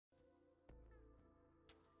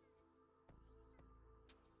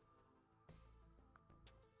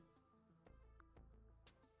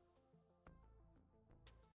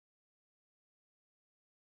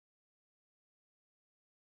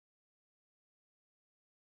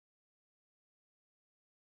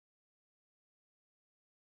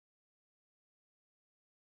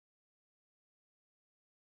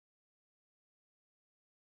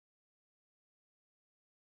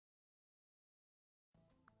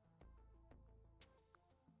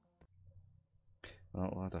Well,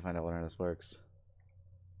 we'll have to find out when this works.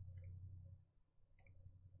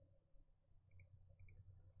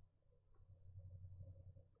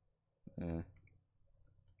 Yeah.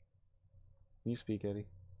 Can you speak, Eddie?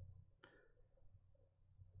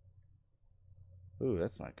 Ooh,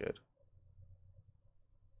 that's not good.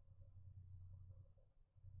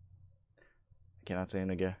 I cannot say it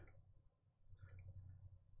again.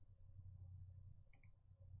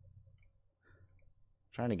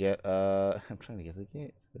 Trying to get I'm trying to get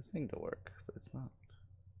the thing to work, but it's not.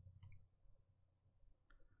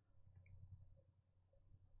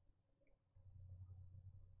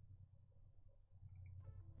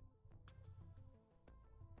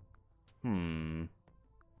 Hmm.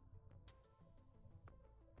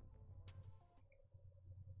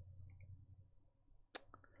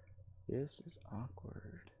 This is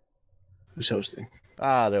awkward. Who's hosting?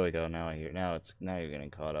 Ah, there we go. Now I hear. Now you're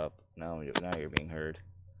getting caught up. Now you're being heard.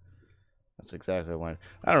 That's exactly what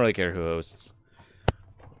I don't really care who hosts.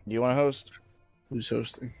 Do you want to host? Who's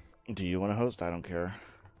hosting? Do you want to host? I don't care.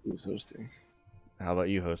 Who's hosting? How about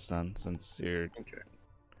you host then, since you're Okay.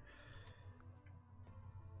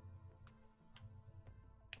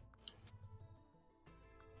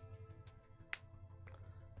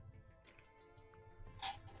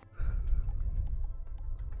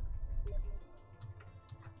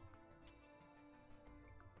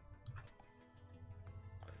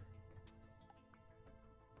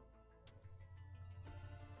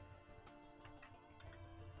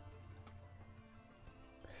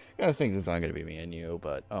 I was thinking it's not gonna be me and you,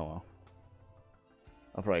 but oh well.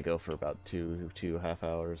 I'll probably go for about two half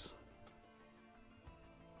hours.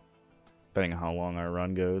 Depending on how long our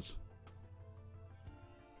run goes.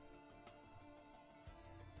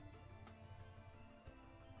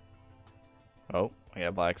 Oh, I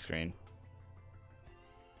got black screen.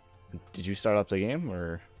 Did you start up the game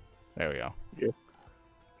or there we go. Yeah.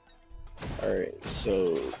 Alright,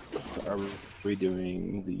 so are we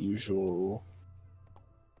doing the usual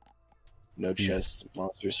no chest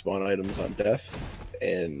monster spawn items on death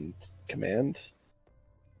and command?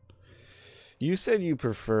 You said you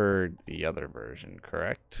preferred the other version,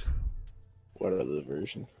 correct? What other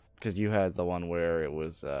version? Because you had the one where it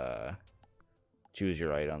was choose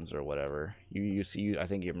your items or whatever. You see, I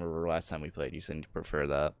think you remember last time we played. You said you prefer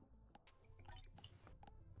that.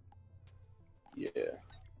 Yeah.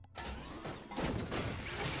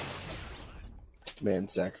 Command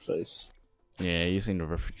sacrifice. Yeah, you seem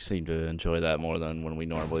to enjoy that more than when we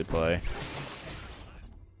normally play.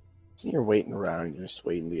 So you're waiting around, you're just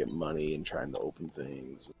waiting to get money and trying to open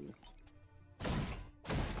things.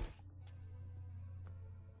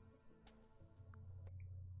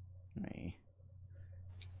 Let me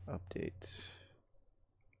update.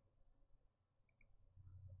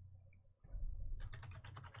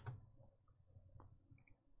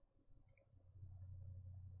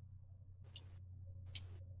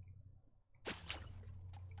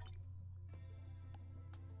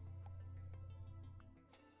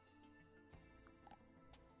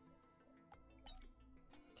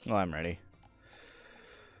 Well, I'm ready.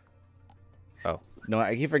 Oh no,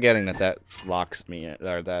 I keep forgetting that locks me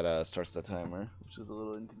or that starts the timer, which is a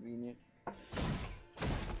little inconvenient.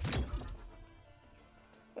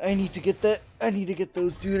 I need to get that. I need to get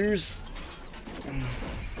those duders.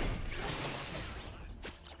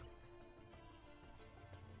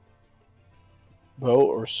 Bow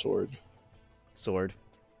or sword? Sword.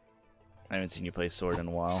 I haven't seen you play sword in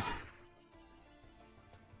a while.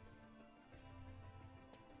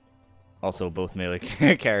 Also, both melee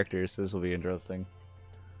characters, so this will be interesting.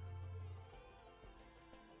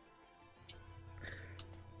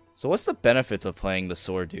 So what's the benefits of playing the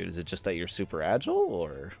sword dude? Is it just that you're super agile,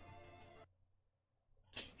 or...?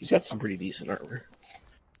 He's got some pretty decent armor.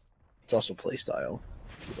 It's also playstyle.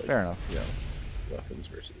 Like, Fair enough. Yeah. Weapons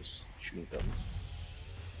versus shooting guns.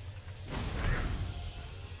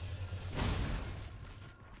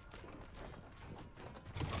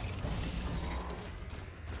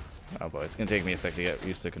 Oh boy, it's gonna take me a sec to get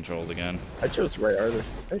used to controls again. I chose right armor.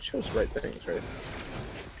 I chose right things, right?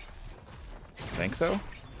 Think so?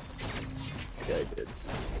 Yeah, I did.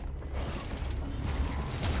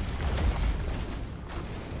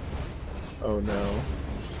 Oh no.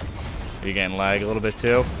 Are you getting lag a little bit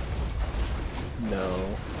too?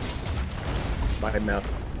 No. My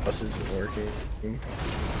mouse isn't working. I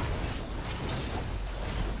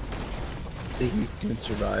think you can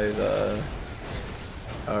survive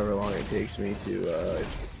however long it takes me to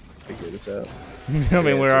figure this out. I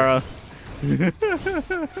mean, we're I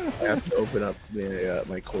have to open up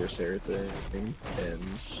my Corsair thing and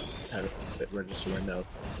have it register my note.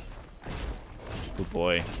 Oh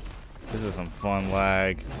boy. This is some fun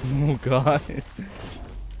lag. Oh god.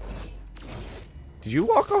 Did you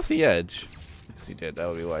walk off the edge? Yes, he did. That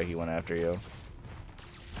would be why he went after you.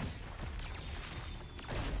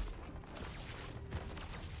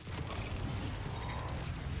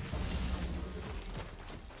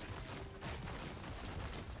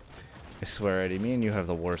 I swear, Eddie, me and you have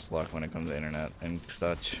the worst luck when it comes to internet and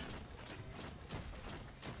such.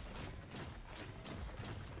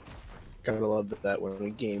 Gotta love that when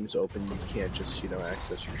a game's open, you can't just,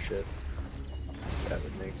 access your shit. That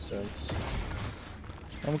would make sense.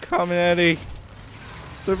 I'm coming, Eddie.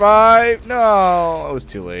 Survive! No, it was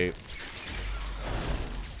too late.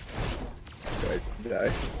 I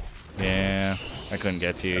die. Yeah, I couldn't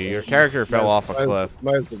get to you. Your character fell off a cliff.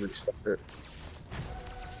 Might as well restart.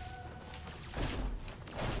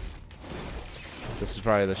 This is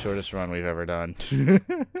probably the shortest run we've ever done.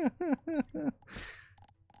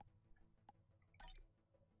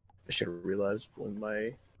 I should have realized when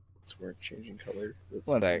my lights weren't changing color.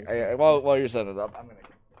 One day, while you're setting it up, I'm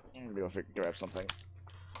gonna go grab something.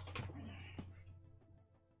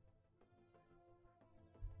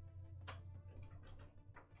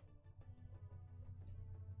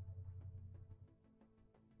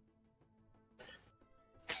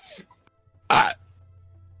 Ah.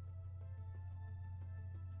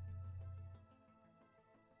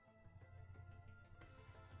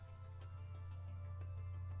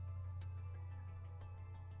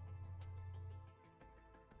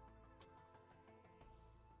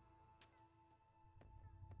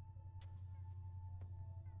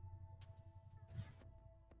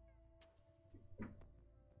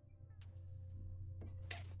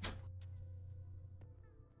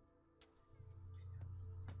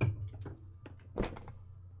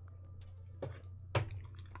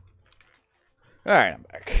 Alright, I'm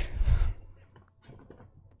back.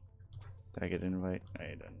 Did I get an invite? I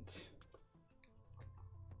didn't.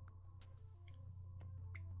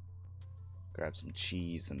 Grab some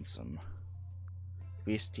cheese and some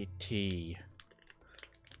twisted tea.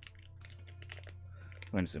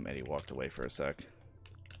 I'm gonna assume Eddie walked away for a sec.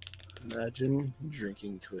 Imagine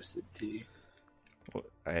drinking twisted tea. Well,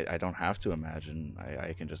 I don't have to imagine.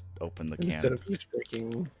 I can just open the can. Instead of just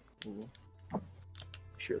drinking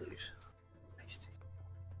pure leaf.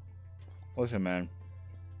 Listen, man.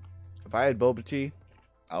 If I had boba tea,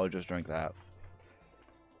 I would just drink that.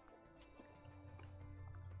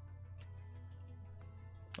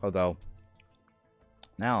 Although,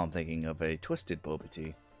 now I'm thinking of a twisted boba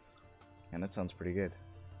tea. And that sounds pretty good.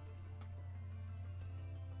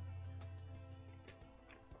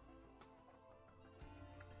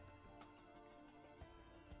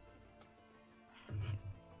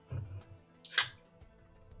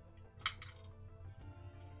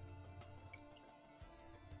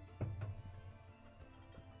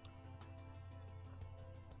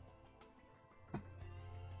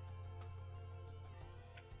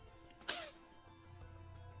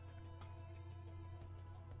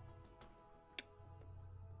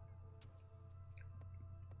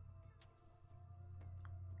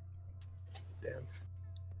 Damn.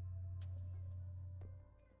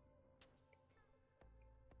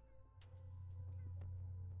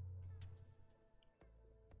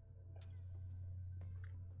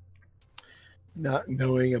 Not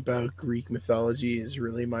knowing about Greek mythology is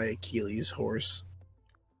really my Achilles horse.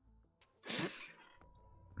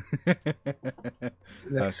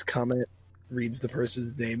 Next comment reads the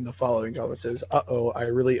person's name. The following comment says, "Uh-oh, I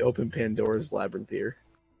really opened Pandora's labyrinth here."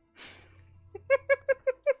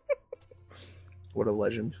 What a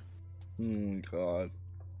legend. God.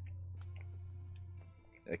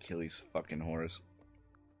 Achilles fucking horse.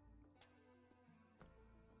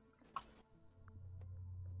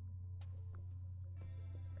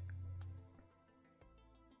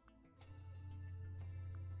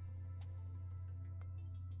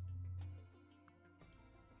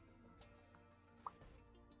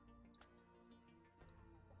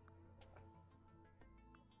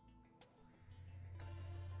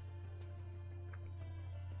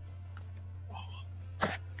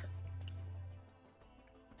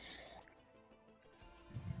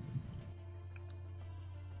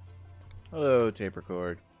 Hello, tape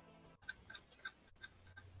record.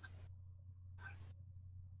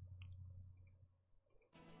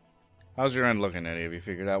 How's your end looking, Eddie? Have you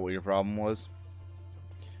figured out what your problem was?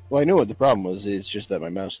 Well, I know what the problem was. It's just that my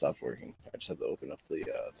mouse stopped working. I just had to open up the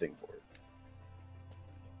thing for it.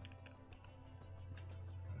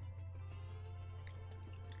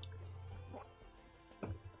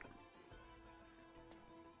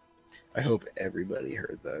 I hope everybody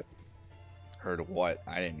heard that. Heard what?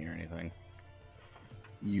 I didn't hear anything.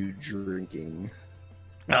 You drinking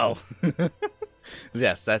Oh.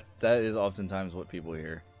 Yes, that is oftentimes what people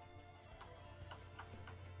hear.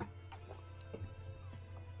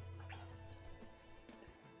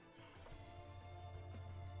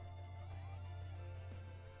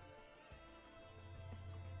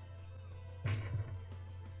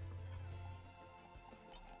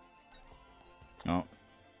 Oh.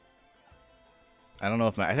 I don't know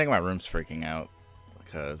if I think my room's freaking out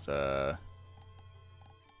because I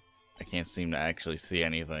can't seem to actually see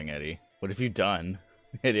anything, Eddie. What have you done?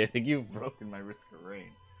 Eddie, I think you've broken my Risk of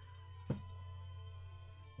Rain.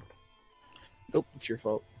 Nope, it's your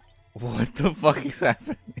fault. What the fuck is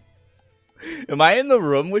happening? Am I in the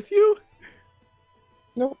room with you?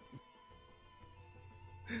 Nope.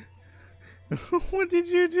 What did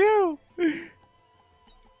you do?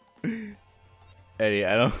 Eddie,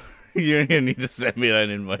 I don't... You're gonna need to send me that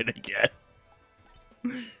invite again.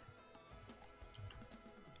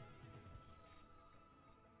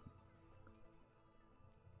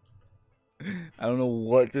 I don't know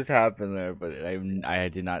what just happened there, but I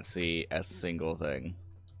did not see a single thing.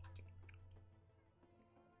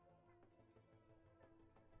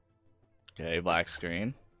 Okay, black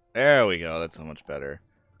screen. There we go. That's so much better.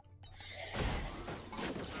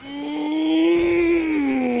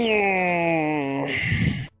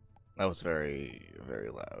 That was very, very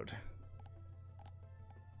loud.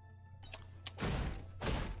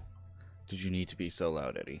 Did you need to be so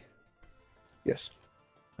loud, Eddie? Yes.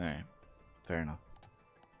 Alright. Fair enough.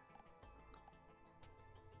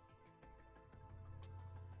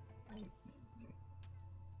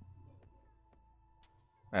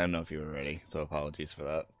 I don't know if you were ready, so apologies for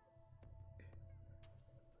that.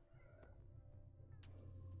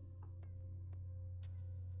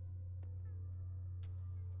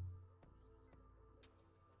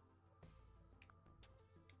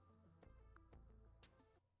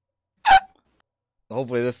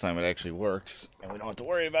 Hopefully this time it actually works, and we don't have to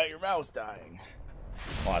worry about your mouse dying.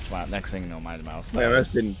 Watch, my next thing you know, my mouse died. My mouse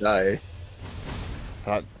didn't die.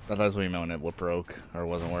 I thought that's what you meant when it broke or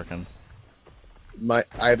wasn't working.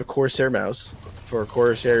 I have a Corsair mouse. For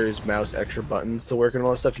Corsair's mouse, extra buttons to work and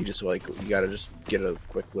all that stuff, you gotta just get a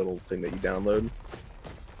quick little thing that you download.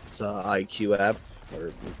 It's a IQ app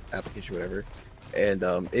or application, whatever, and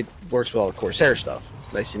it works with all the Corsair stuff,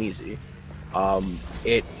 nice and easy.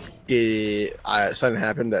 Something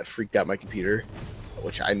happened that freaked out my computer,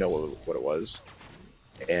 which I know what it was,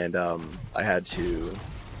 and I had to.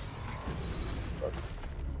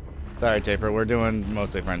 Sorry, Taper. We're doing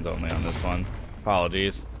mostly friends only on this one.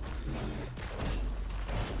 Apologies.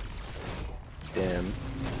 Damn.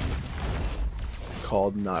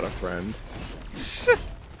 Called not a friend.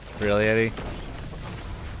 Really, Eddie?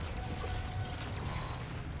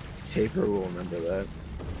 Taper will remember that.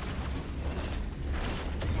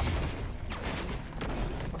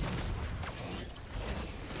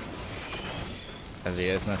 As he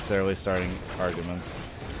is necessarily starting arguments.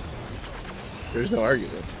 There's no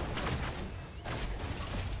argument.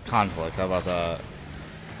 Conflict, how about that?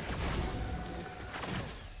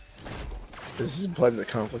 This is implying the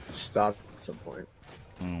conflict has stopped at some point.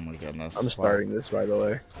 Oh my goodness. I'm starting this, by the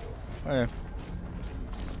way. Okay.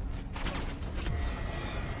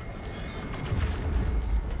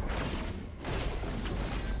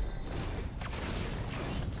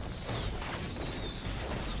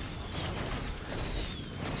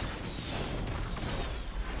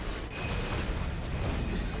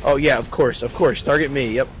 Oh yeah, of course. Target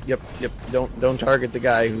me. Yep. Don't target the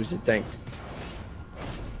guy who's a tank.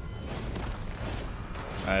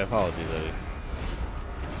 I apologize, Eddie.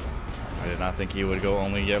 I did not think he would go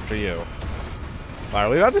only yet for you. Wow, are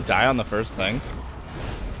we about to die on the first thing?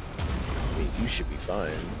 I mean, you should be fine.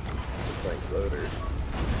 With like loader.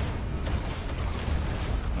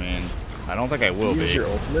 I mean, I don't think I will be. Use your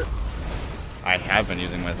ultimate. I have been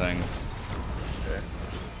using my things. Okay.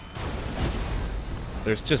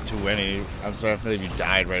 There's just too many. I'm sorry if you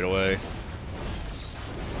died right away.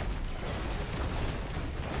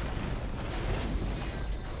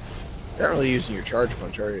 You're not really using your charge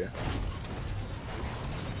punch, are you?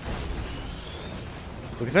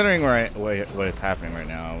 Well, considering what is happening right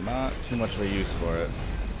now, not too much of a use for it.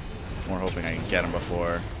 More hoping I can get him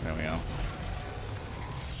before. There we go.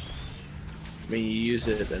 I mean, you use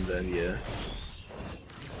it and then you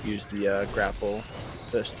use the grapple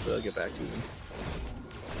just to get back to them.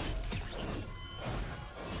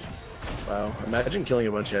 Wow, imagine killing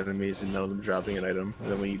a bunch of enemies and none of them dropping an item,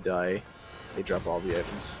 and then when you die, they drop all the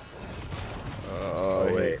items. Oh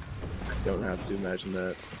wait, I don't have to imagine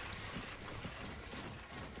that.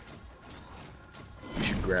 You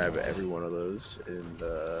should grab every one of those, and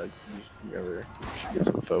you should get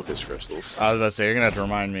some focus crystals. I was about to say, you're gonna have to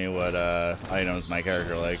remind me what items my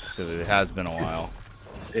character likes, because it has been a while.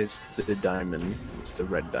 It's the diamond. It's the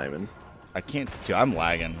red diamond. I can't. Dude, I'm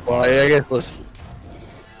lagging. Well, I guess let's.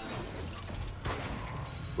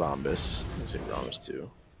 Rhombus. I say rhombus too.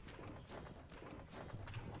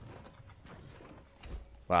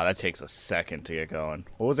 Wow, that takes a second to get going.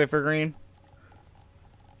 What was it for green?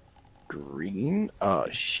 Green? Oh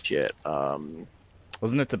shit. Wasn't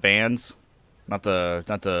it the bands? Not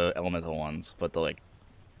the elemental ones, but the like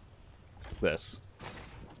this.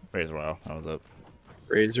 Razor wire. That was it.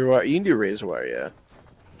 Razor wire. You can do razor wire, yeah.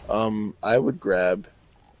 I would grab,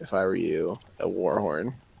 if I were you, a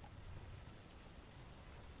warhorn.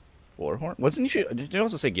 Warhorn? Wasn't you? Did you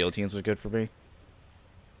also say guillotines was good for me?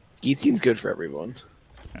 Guillotine's good for everyone.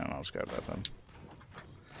 Yeah, I'll just grab that then.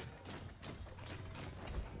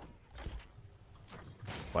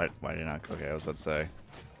 Why did you not? Okay, I was about to say.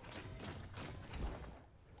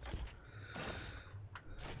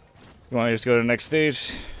 You want to just go to the next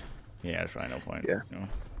stage? Yeah, there's probably no point. Yeah. You know.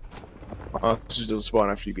 Let's just do the spawn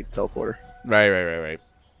after you beat the teleporter. Right.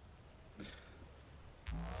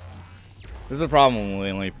 This is a problem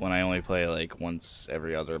when I only play like once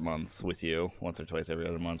every other month with you, once or twice every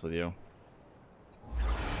other month with you.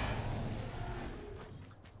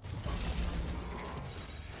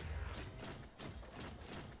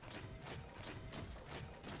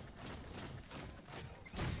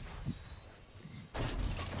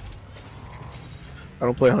 I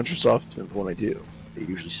don't play Huntress often, but when I do, they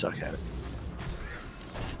usually suck at it.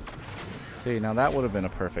 See, now that would have been a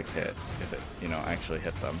perfect hit if it, actually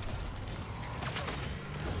hit them.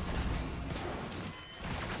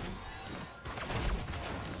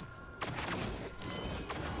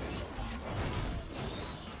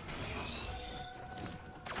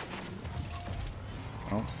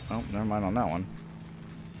 Oh, never mind on that one.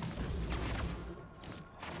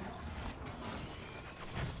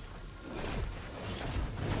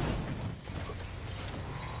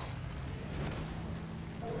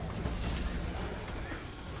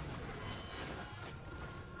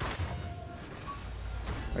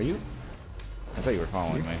 Are you? I thought you were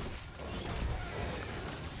following me.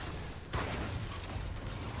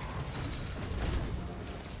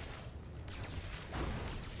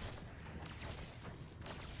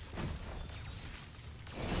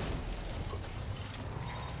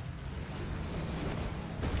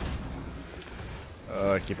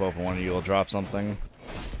 Keep hoping one of you will drop something.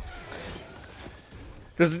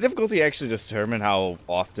 Does the difficulty actually determine how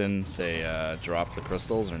often they drop the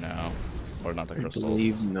crystals, or no? Or not the crystals? I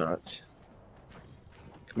believe not.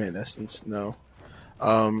 Command essence, no.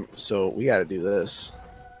 So we gotta do this.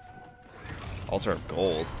 Altar of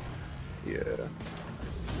Gold? Yeah.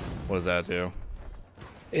 What does that do?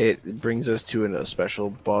 It brings us to a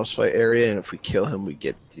special boss fight area, and if we kill him, we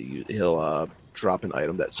get he'll drop an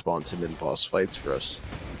item that spawns him in boss fights for us.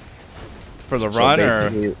 For the run,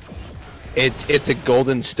 or it's a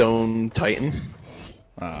golden stone titan.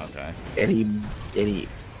 Oh, okay. And he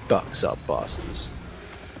fucks up bosses.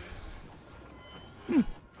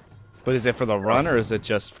 But is it for the run, or is it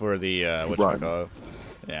just for the run?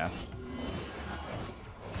 Yeah.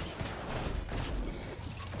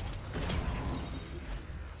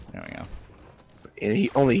 There we go.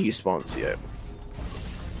 And he spawns the item.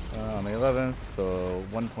 On the 11th, the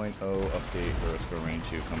 1.0 update for Risk of Rain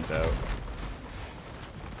 2 comes out.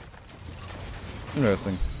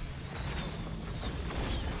 Interesting.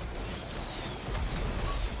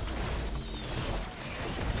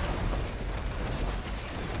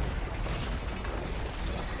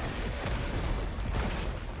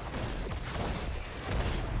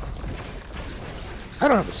 I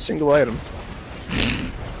don't have a single item.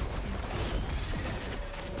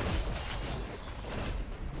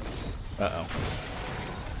 Uh-oh.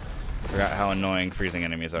 Forgot how annoying freezing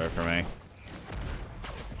enemies are for me.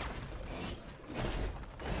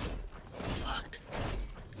 Fuck.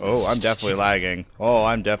 Oh, I'm definitely lagging. Oh,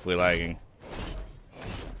 I'm definitely lagging.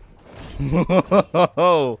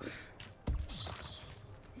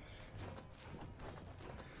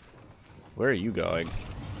 Where are you going?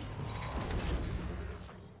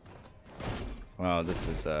 Wow, this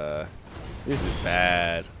is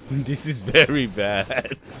bad. This is very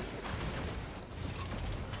bad.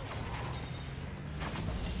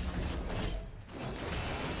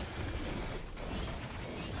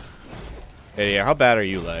 Hey, yeah, how bad are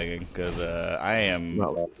you lagging? Because I am.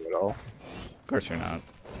 Not lagging at all. Of course you're not.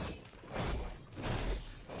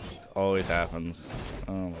 Always happens.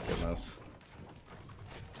 Oh my goodness.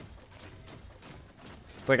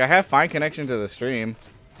 It's like I have fine connection to the stream,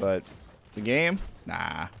 but the game,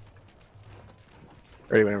 Nah.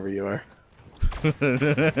 Ready whenever you are.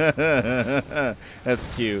 That's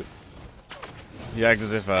cute. You act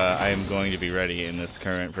as if I am going to be ready in this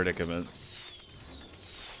current predicament.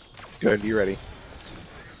 Good, you ready?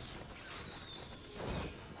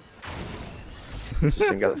 This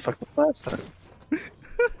thing got the fucking last time.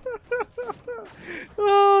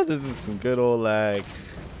 Oh, this is some good old lag.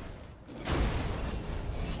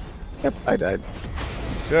 Yep, I died.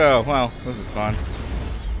 Oh, well, this is fun.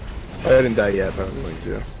 I didn't die yet, but I'm going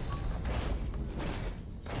to.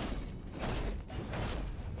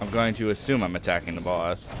 I'm going to assume I'm attacking the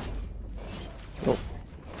boss. Oh.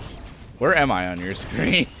 Where am I on your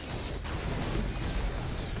screen?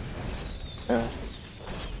 Yeah.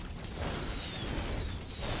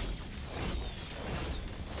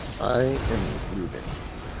 I am looting.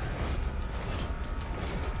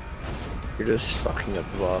 You're just fucking up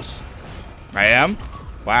the boss. I am?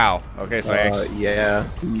 Wow. Okay, so yeah,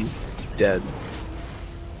 he's dead.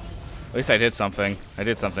 at least I did something. I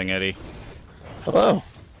did something, Eddie. Hello.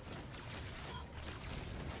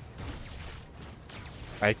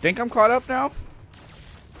 I think I'm caught up now.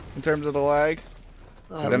 In terms of the lag.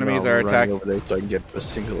 His enemies are attacking over there so I can get a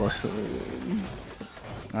single.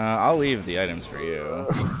 I'll leave the items for you.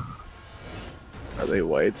 Are they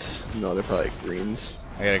whites? No, they're probably greens.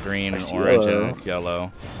 I got a green, I an see orange, yellow. and a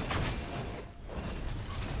yellow.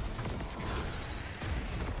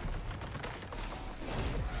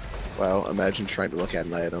 Wow, imagine trying to look at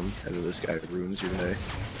an item and then this guy ruins your day.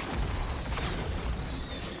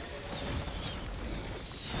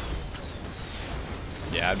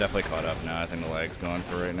 Yeah, I'm definitely caught up now. I think the lag's gone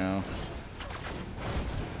for right now.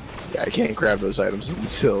 Yeah, I can't grab those items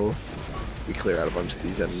until we clear out a bunch of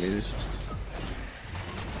these enemies.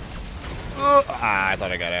 I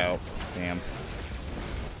thought I got out. Damn.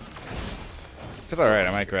 It's alright,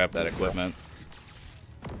 I might grab that equipment.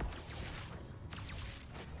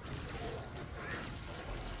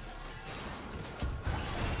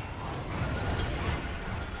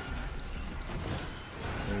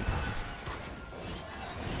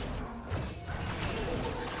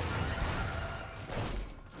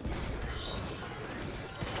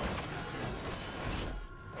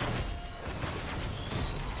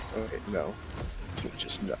 Okay, no.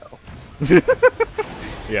 Just no.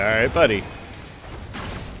 Yeah, alright, buddy.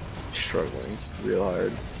 Struggling real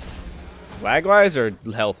hard. Lag-wise or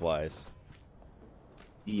health-wise?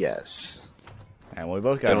 Yes. And we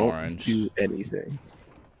both got Don't orange. do anything.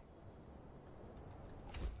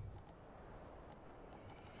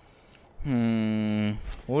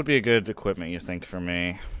 What would be a good equipment, you think, for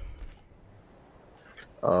me?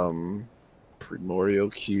 Primordial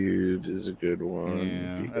cubes is a good one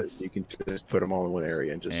Yeah, because you can just put them all in one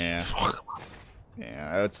area and just Yeah. fuck 'em.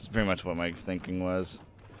 Yeah, that's pretty much what my thinking was.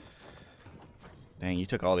 Dang, you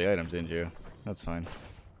took all the items, didn't you? That's fine.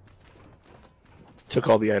 Took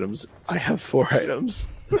all the items. I have 4 items.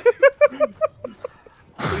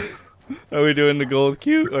 Are we doing the gold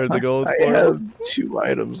cube or the gold? I portal? have 2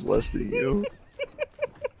 items less than you.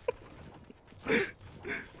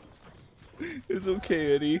 It's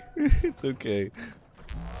okay, Eddie. It's okay.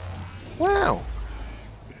 Wow.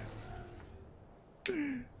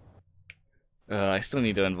 I still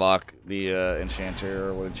need to invoke the enchanter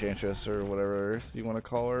or what enchantress or whatever you want to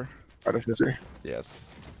call her. Artificer. Yes.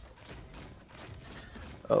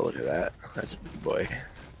 Oh, look at that. That's a big boy.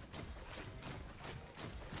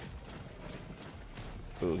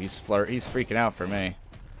 Ooh, he's freaking out for me.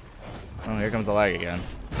 Oh, here comes the lag again.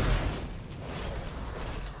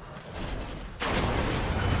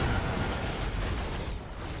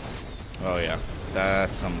 Oh yeah,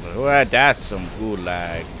 that's some good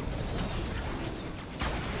lag.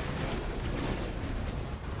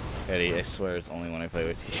 Eddie, I swear it's only when I play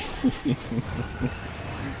with you.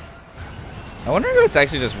 I wonder if it's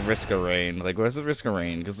actually just Risk of Rain. Like, what's the Risk of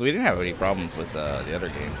Rain? Because we didn't have any problems with the other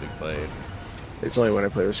games we played. It's only when I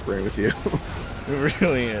play with Spring with you. It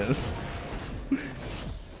really is.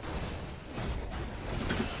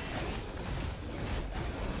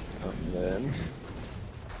 And then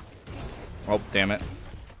Oh, damn it.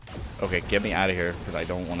 Okay, get me out of here, because I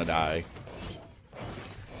don't want to die.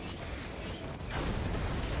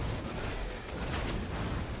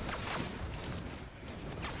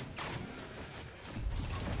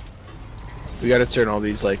 we gotta turn all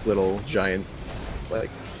these like little giant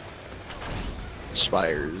like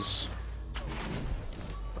spires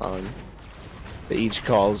on. They each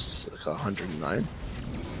cost like 109.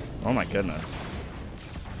 Oh my goodness.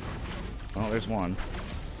 Oh, there's one.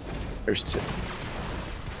 There's 2.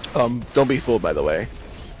 Don't be fooled, by the way.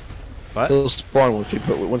 What? He'll spawn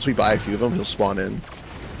once we buy a few of them. He'll spawn in,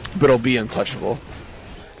 but it'll be untouchable.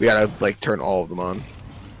 We gotta like turn all of them on.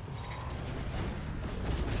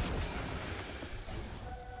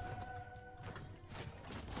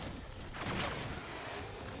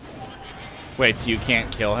 Wait, so you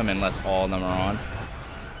can't kill him unless all of them are on?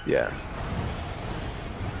 Yeah.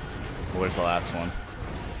 Where's the last one?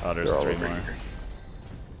 Oh, there's They're all 3 over more. here.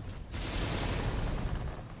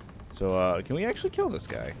 So, can we actually kill this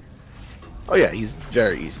guy? Oh yeah, he's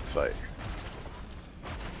very easy to fight.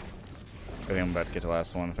 I think I'm about to get to the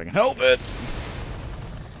last one if I can help it. Is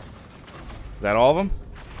that all of them?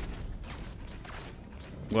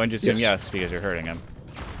 I'm going to assume yes, because you're hurting him.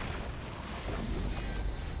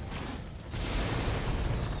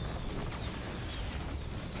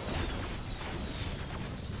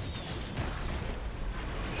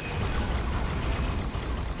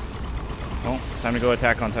 Well, time to go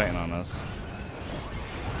Attack on Titan on this.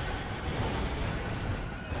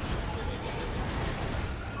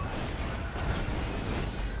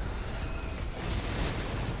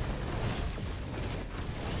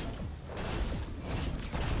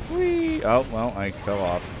 Whee! Oh, well, I fell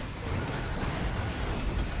off.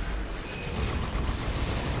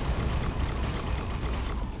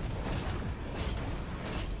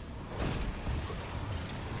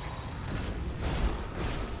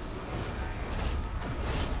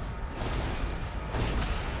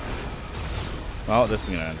 Well, this is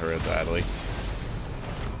going to end her badly.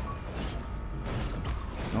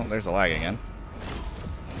 Oh, there's a lag again.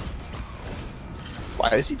 Why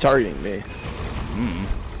is he targeting me?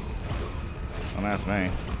 Don't ask me.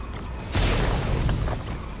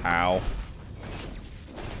 Ow.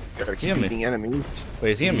 Gotta keep beating enemies.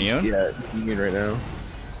 Wait, is he immune? Yeah, he's immune right now.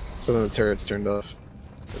 Some of the turrets turned off.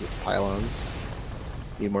 The pylons.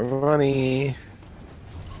 Need more money.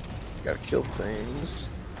 Gotta kill things.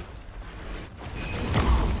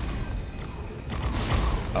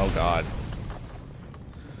 Oh god.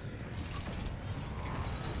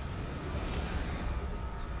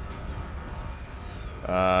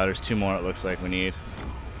 There's 2 more it looks like we need.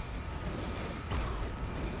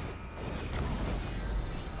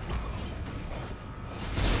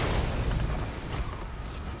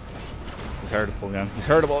 He's hurtable again. He's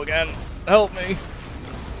hurtable again. Help me.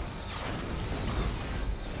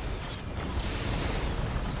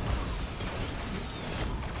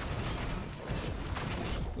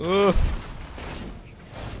 Ugh.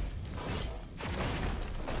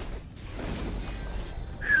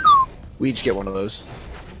 We each get one of those.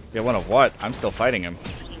 Yeah, one of what? I'm still fighting him.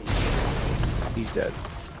 He's dead.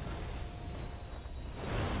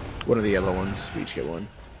 One of the yellow ones. We each get one.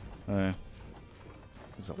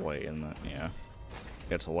 There's a white in that, yeah.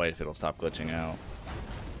 It's a white if it'll stop glitching out.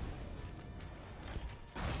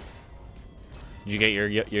 Did you get your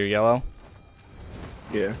yellow?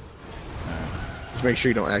 Yeah. Just make sure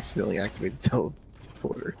you don't accidentally activate the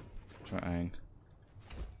teleporter. Trying.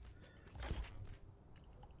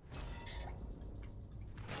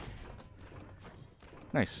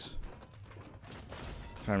 Nice.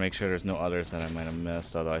 Trying to make sure there's no others that I might have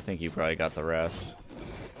missed, although I think you probably got the rest.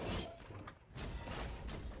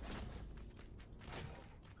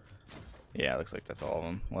 Yeah, it looks like that's all of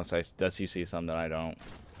them. Unless you see some that I don't.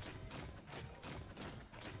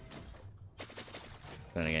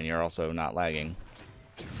 Then again, you're also not lagging.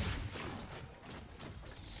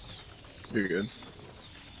 You're good.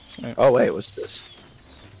 Right. Oh wait, what's this?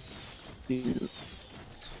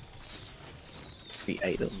 Free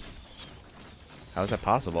item. How is that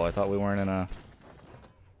possible? I thought we weren't in a...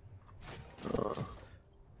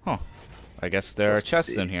 Huh. I guess there are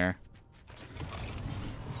chests in here.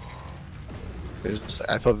 I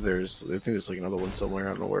thought I think there's like another one somewhere.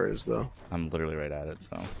 I don't know where it is though. I'm literally right at it,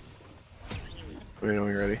 so... Let me know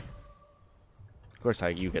when you're ready. Of course,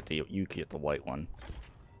 you get the white one.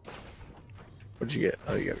 What'd you get?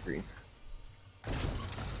 Oh, you got a green.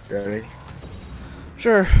 You ready?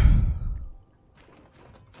 Sure.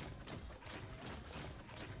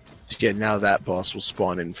 Yeah, now that boss will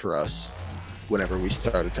spawn in for us whenever we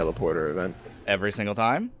start a teleporter event. Every single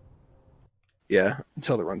time? Yeah,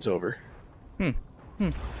 until it runs over.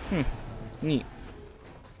 Neat.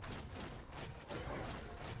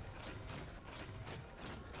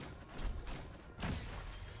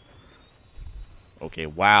 Okay,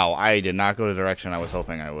 wow. I did not go the direction I was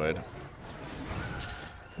hoping I would. How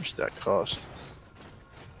much that cost?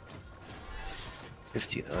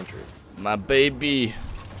 1,500. My baby.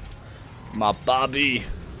 My Bobby.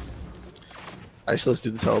 I just let's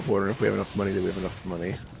do the teleporter. If we have enough money, then we have enough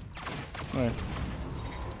money. Alright.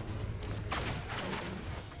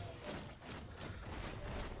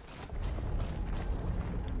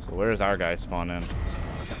 So where does our guy spawn in?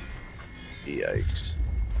 Yikes.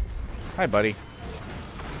 Hi, buddy.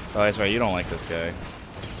 Oh, that's right. You don't like this guy.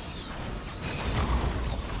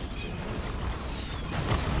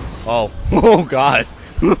 Oh. Oh, God.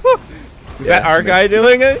 Is that our guy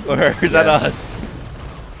doing it? Or is that us?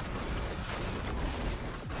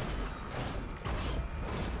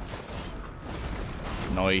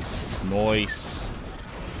 Nice. Nice.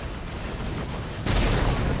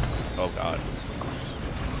 Oh, God.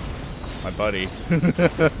 My buddy.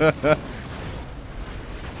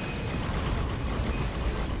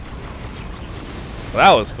 Well,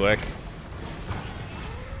 that was quick.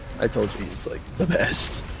 I told you he's like the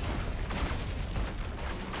best.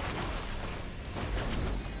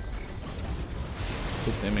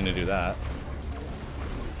 Didn't mean to do that.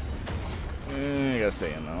 I gotta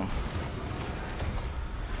stay in though.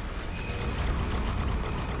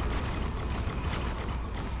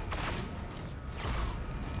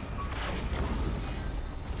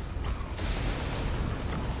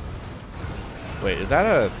 Wait, is that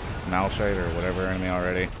a Malshite or whatever enemy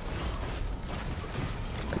already?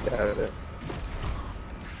 I doubted it.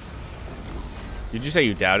 Did you say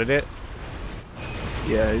you doubted it?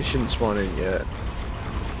 Yeah, you shouldn't spawn in yet.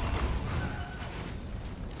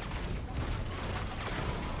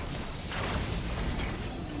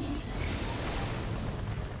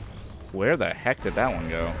 Where the heck did that one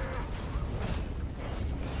go?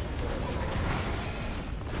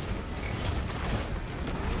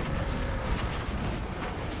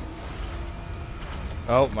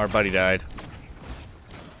 Oh, our buddy died.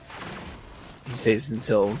 He stays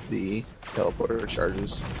until the teleporter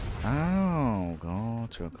charges. Oh,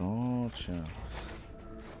 gotcha, gotcha.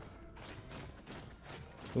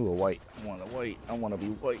 Ooh, a white. I want a white. I want to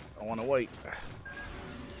be white. I want a white.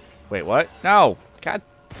 Wait, what? No! God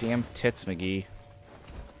damn tits, McGee.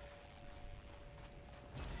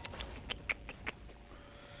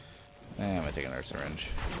 I'm gonna take another syringe.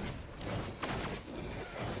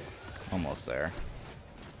 Almost there.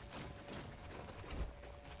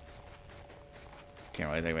 Can't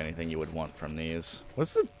really think of anything you would want from these.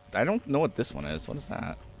 What's the... I don't know what this one is. What is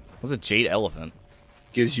that? What's a jade elephant?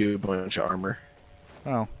 Gives you a bunch of armor.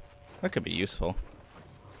 Oh, that could be useful.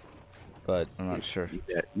 But I'm not sure.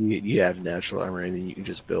 You have natural armor, and then you can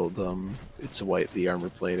just build it's white, the armor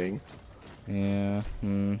plating. Yeah,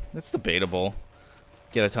 it's debatable.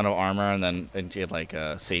 Get a ton of armor and then get like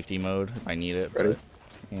a safety mode if I need it. Ready? But,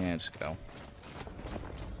 yeah, just go.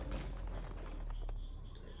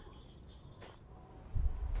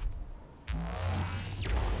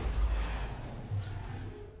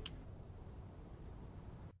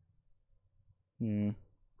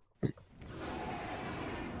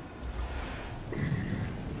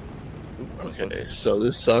 Okay, so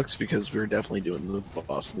this sucks because we're definitely doing the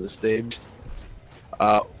boss in this stage.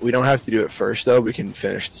 We don't have to do it first though. We can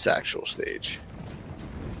finish this actual stage.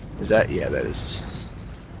 Is that? Yeah, that is.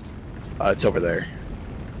 It's over there.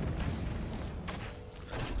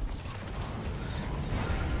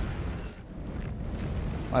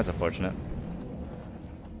 Well, that's unfortunate.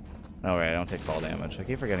 Oh, right, I don't take fall damage. I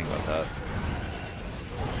keep forgetting about that.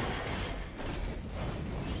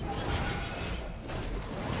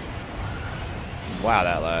 Wow,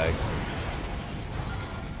 that lag.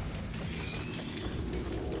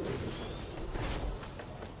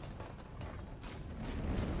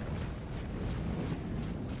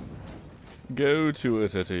 Go to a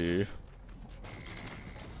city.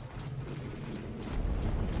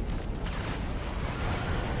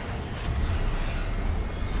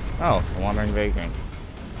 Oh, a wandering vagrant.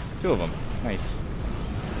 2 of them. Nice.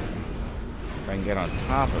 If I can get on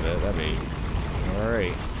top of it, that'd be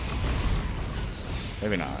great.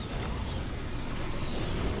 Maybe not.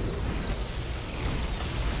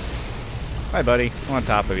 Hi, buddy. I'm on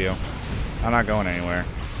top of you. I'm not going anywhere.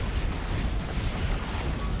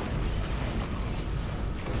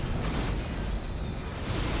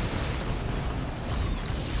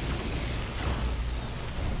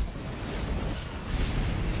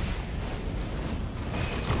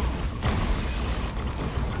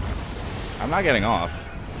 I'm not getting off.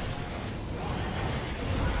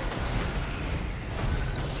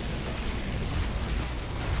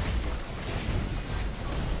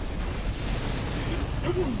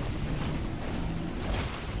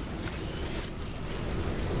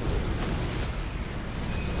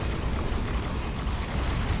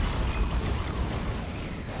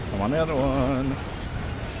 I'm on the other one.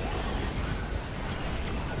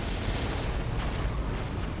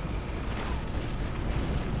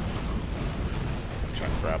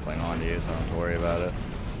 Grappling onto you, so I don't have to worry about it.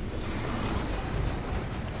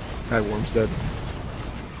 Hi, Worm's dead.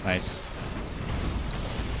 Nice.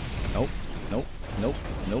 Nope. Nope. Nope.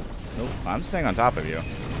 Nope. Nope. I'm staying on top of you.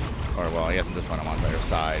 Or, well, I guess at this point I'm on their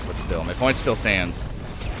side, but still, my point still stands.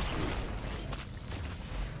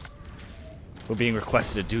 We're being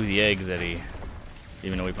requested to do the eggs, Eddie.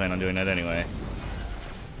 Even though we plan on doing that anyway.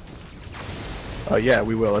 Yeah,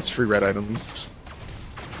 we will. That's free red items.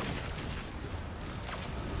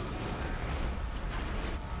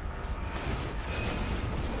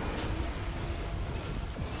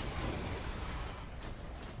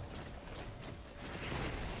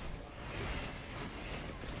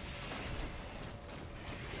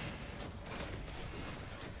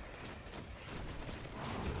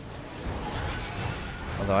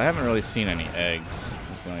 Although I haven't really seen any eggs.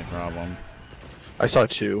 That's the only problem. I saw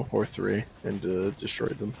 2 or 3 and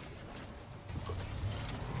destroyed them.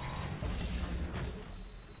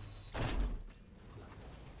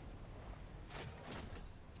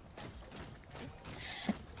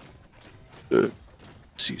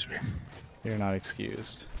 Excuse me. You're not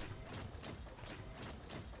excused.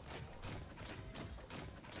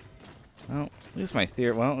 Well, at least my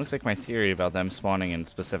theory. Well, it looks like my theory about them spawning in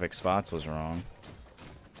specific spots was wrong.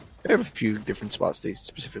 They have a few different spots they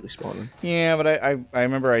specifically spawn in. Yeah, but I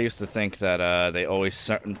remember I used to think that they always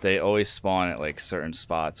spawn at like certain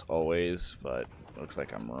spots always, but it looks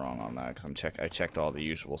like I'm wrong on that because I checked all the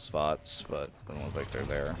usual spots, but it doesn't look like they're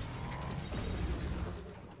there.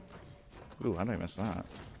 Ooh, how did I miss that?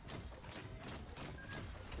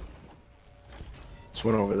 Just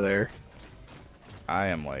went over there. I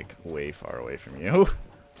am like way far away from you.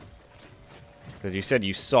 Because you said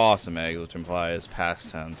you saw some eggs, which implies past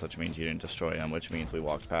tense, which means you didn't destroy them, which means we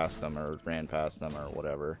walked past them or ran past them or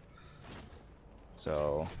whatever.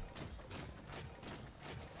 So,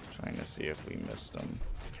 trying to see if we missed them.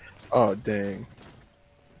 Oh, dang.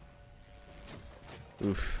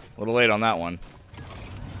 Oof. A little late on that one.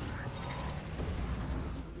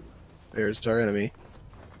 There's our enemy.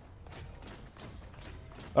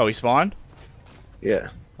 Oh, he spawned? Yeah.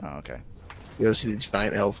 Oh, okay. You don't see the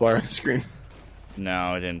giant health bar on the screen?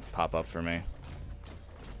 No, it didn't pop up for me.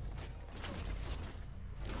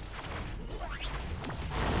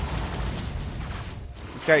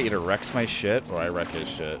 This guy either wrecks my shit or I wreck his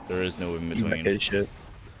shit. There is no in You between. wreck his shit.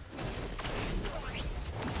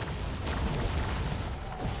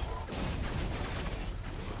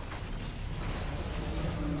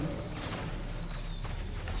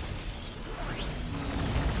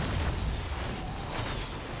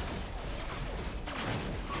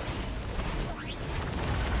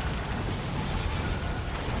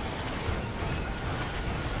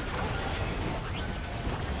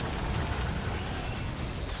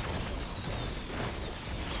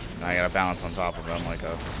 I gotta bounce on top of him like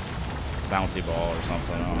a bouncy ball or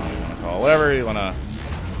something. I don't know what you want to call it. Whatever you want to.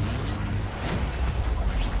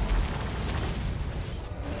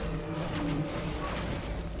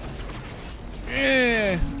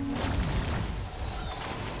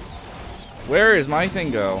 Where is my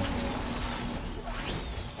thing go?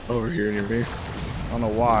 Over here near me. I don't know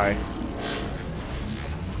why.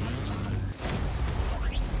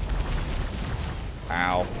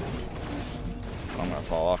 Ow. I'm gonna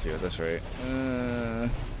fall off you at this rate.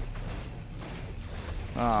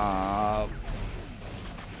 I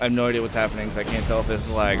have no idea what's happening because I can't tell if this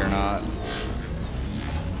is lag or not.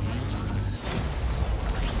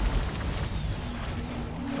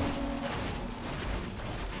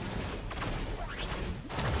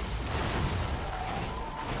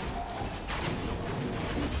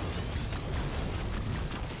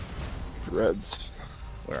 Reds.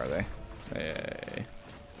 Where are they? Hey.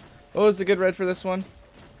 What was the good red for this one?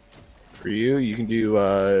 For you, you can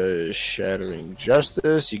do Shattering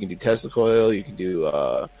Justice, you can do Tesla Coil, you can do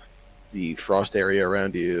the Frost area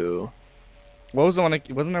around you. What was the one?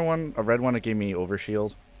 Wasn't there one, a red one that gave me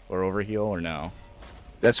Overshield or Overheal or no?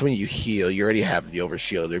 That's when you heal. You already have the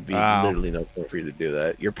Overshield. There'd be literally no point for you to do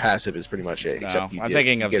that. Your passive is pretty much it. Except you I'm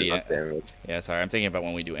thinking of the damage. Yeah, sorry, I'm thinking about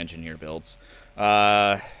when we do engineer builds.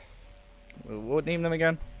 What name them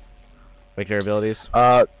again? Like their abilities?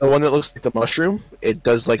 The one that looks like the mushroom, it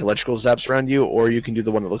does like electrical zaps around you, or you can do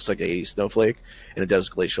the one that looks like a snowflake, and it does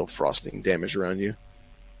glacial frosting damage around you.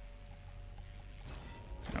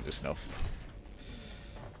 I'll do snow.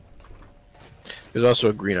 There's also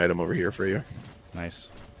a green item over here for you. Nice,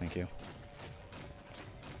 thank you.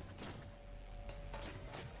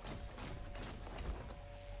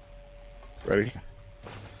 Ready?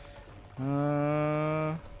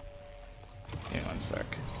 Yeah, one sec.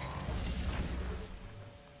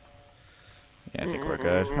 Yeah, I think we're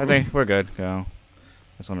good. I think we're good. Go.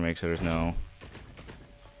 I just want to make sure there's no.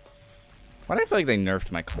 Why do I feel like they nerfed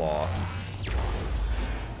my claw?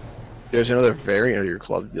 There's another variant of your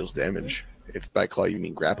claw that deals damage. If by claw you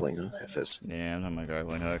mean grappling fist. Yeah, I'm on my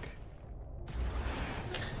grappling hook.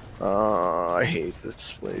 I hate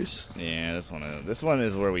this place. Yeah, this one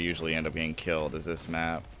is where we usually end up getting killed. Is this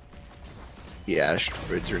map? Yeah,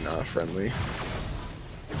 asteroids are not friendly.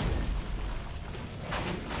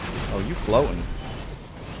 Oh, you floating?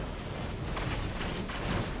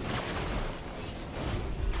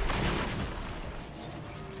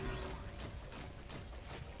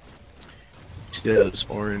 See those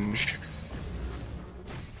orange.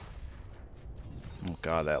 Oh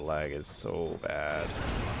god, that lag is so bad.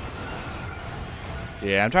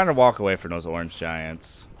 Yeah, I'm trying to walk away from those orange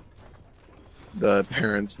giants. The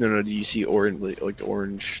parents. No, do you see orange, like the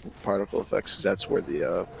orange particle effects? Because that's where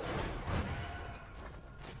the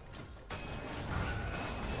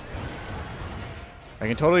I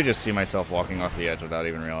can totally just see myself walking off the edge without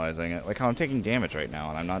even realizing it. Like how I'm taking damage right now,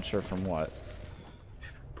 and I'm not sure from what.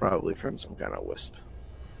 probably from some kind of wisp.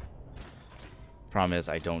 Problem is,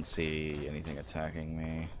 I don't see anything attacking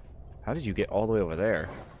me. How did you get all the way over there?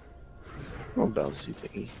 Oh, bouncy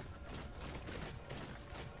thingy.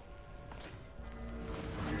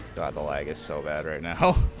 God, the lag is so bad right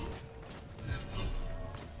now.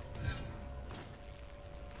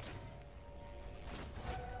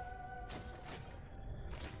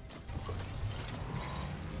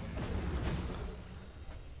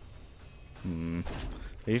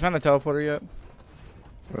 Have you found the teleporter yet?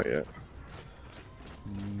 Not yet.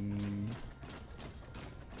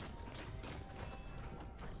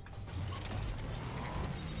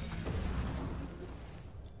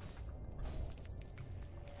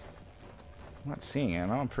 I'm not seeing it.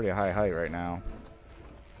 I'm on pretty high height right now.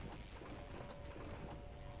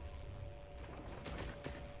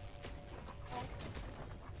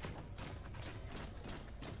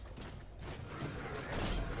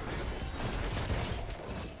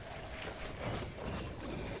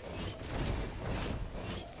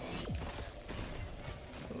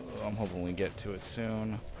 I'm hoping we get to it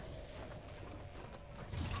soon.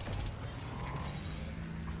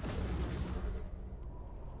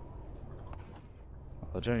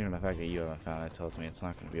 Well, judging from the fact that you haven't found it tells me it's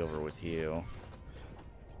not going to be over with you.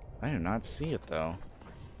 I do not see it though.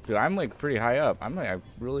 Dude, I'm like pretty high up. I'm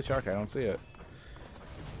really shocked I don't see it.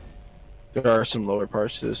 There are some lower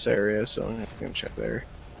parts to this area, so I'm gonna check there.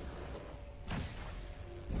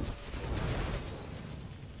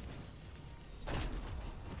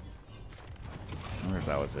 I wonder if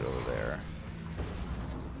that was it over there.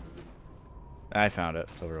 I found it.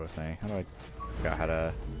 It's over with me. How do I... forgot how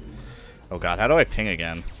to... Oh god, how do I ping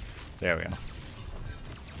again? There we go.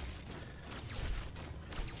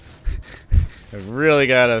 I really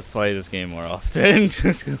gotta play this game more often,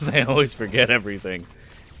 just because I always forget everything. Do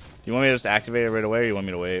you want me to just activate it right away, or do you want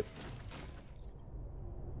me to wait?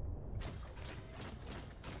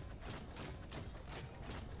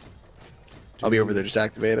 I'll be over there. Just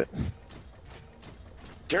activate it.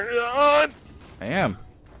 Turn it on. I am.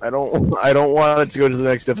 I don't want it to go to the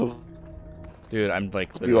next difficulty. Dude, I'm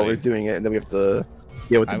like While we're doing it, and then we have to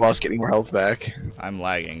with the boss getting more health back. I'm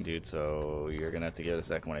lagging, dude, so you're gonna have to give it a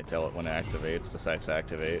second when I tell it when it activates, decides to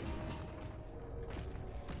activate.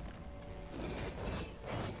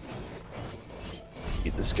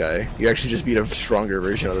 Beat this guy. You actually just beat a stronger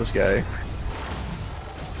version of this guy.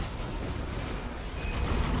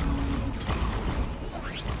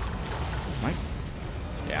 Mike?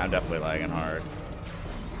 Yeah, I'm definitely lagging hard.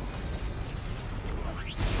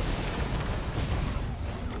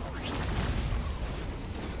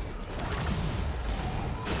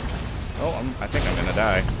 Oh, I think I'm gonna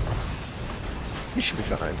die. You should be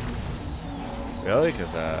fine. Really?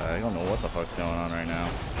 Because I don't know what the fuck's going on right now.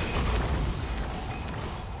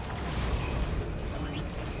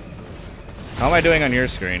 How am I doing on your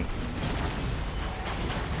screen?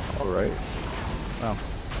 Alright. Oh.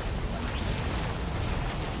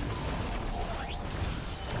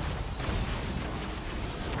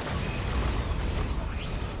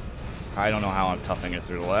 I don't know how I'm toughing it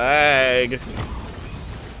through the lag.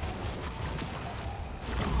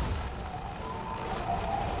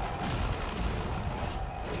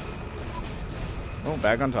 Oh,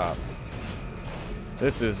 back on top.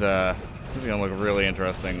 This is gonna look really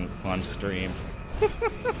interesting on stream.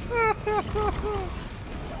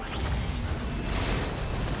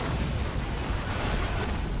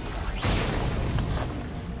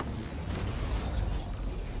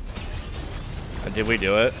 Did we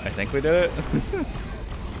do it? I think we did it.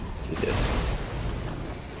 We did.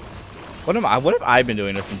 What have I been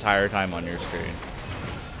doing this entire time on your screen?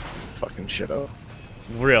 Fucking shit up.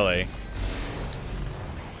 Really?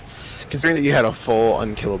 Considering that you had a full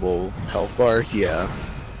unkillable health bar, yeah.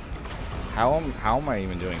 How am I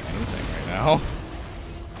even doing anything right now?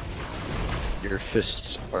 Your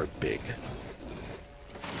fists are big.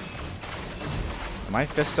 Am I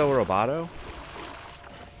Fisto Roboto?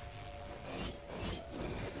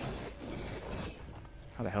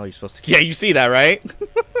 How the hell are you supposed to... Yeah, you see that, right?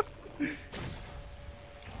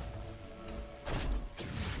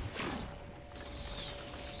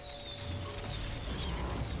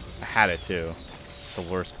 I had it, too. It's the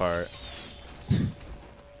worst part. I'm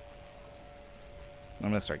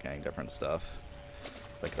gonna start getting different stuff.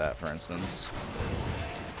 Like that, for instance.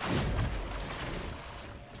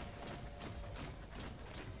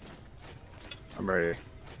 I'm ready.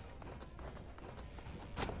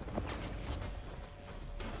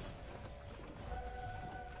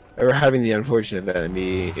 I were having the unfortunate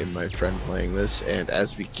enemy in my friend playing this, and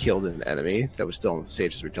as we killed an enemy that was still on the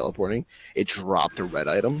stage as we were teleporting, it dropped a red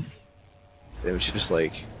item. It was just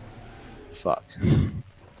like, fuck.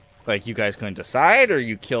 Like, you guys couldn't decide, or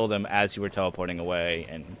you killed him as you were teleporting away,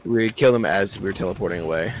 and... We killed him as we were teleporting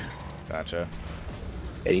away. Gotcha.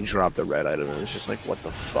 And he dropped the red item, and it was just like, what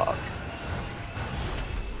the fuck?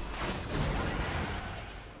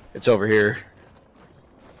 It's over here.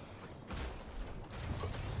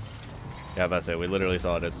 Yeah, that's it. We literally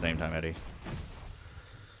saw it at the same time, Eddie.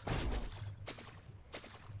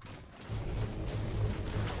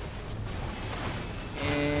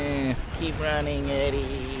 Keep running,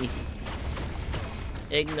 Eddie.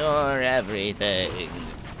 Ignore everything.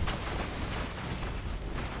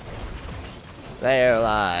 Their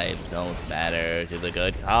lives don't matter to the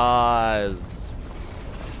good cause.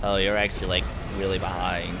 Oh, you're actually, like, really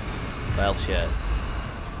behind. Well, shit.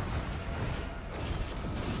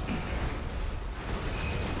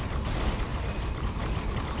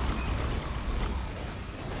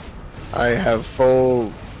 I have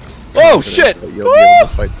full... Oh, shit! You'll be able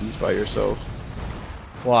to fight these by yourself.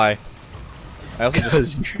 Why? I also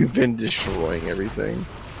Because you've been destroying everything.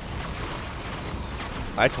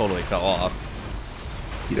 I totally fell off.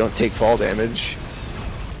 You don't take fall damage.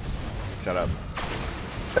 Shut up.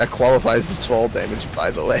 That qualifies as fall damage, by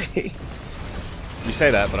the way. You say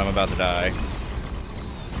that, but I'm about to die.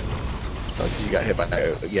 Because you got hit by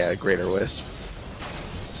a greater wisp.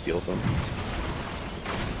 Steal them.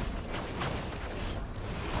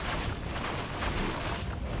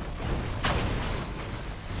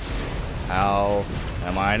 How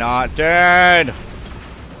am I not dead? You're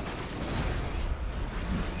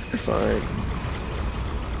fine.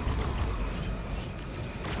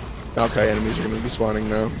 Okay, enemies are going to be spawning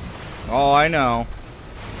now. Oh, I know.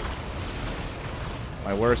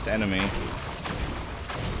 My worst enemy.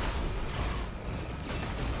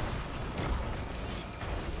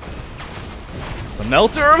 The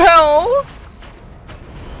Melter of Health!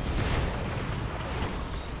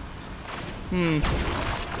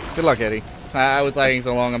 Good luck, Eddie. I was lagging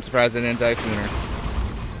so long, I'm surprised I didn't die sooner.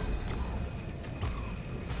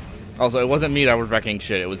 Also, it wasn't me that was wrecking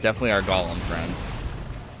shit, it was definitely our Golem friend.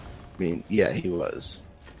 I mean, yeah, he was.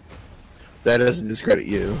 That doesn't discredit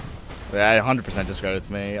you. That 100% discredits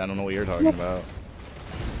me. I don't know what you're talking about.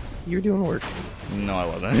 You're doing work. No, I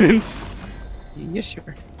wasn't. Yes, you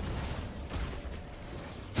are.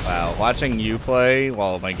 Wow, watching you play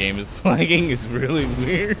while my game is lagging is really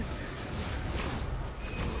weird.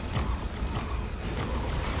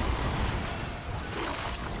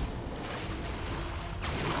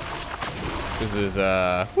 This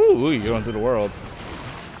is, woo, you're going through the world.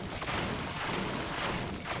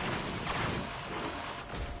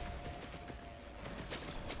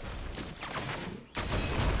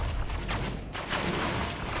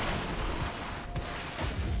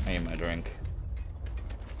 I need my drink.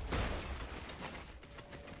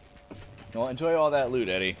 Well, enjoy all that loot,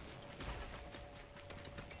 Eddie.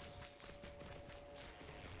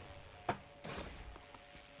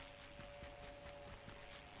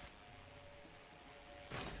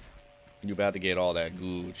 You about to get all that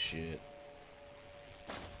good shit.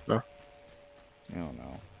 No. I don't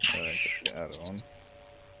know. But I just got on.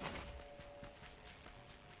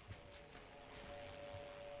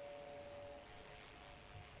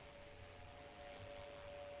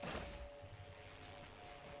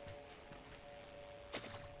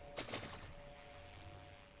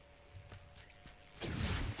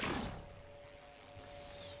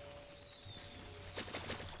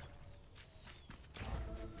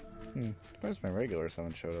 Where's my regulars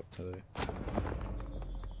haven't showed up today?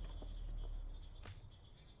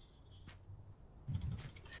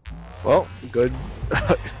 Well, good.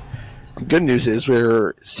 Good news is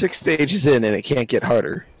we're 6 stages in and it can't get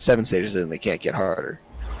harder. 7 stages in and it can't get harder.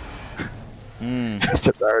 It's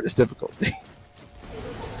the hardest difficulty.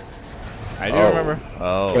 I do remember.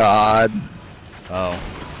 Oh. God. Oh.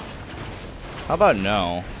 How about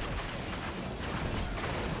no?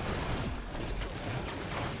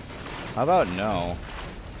 How about no?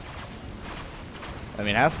 I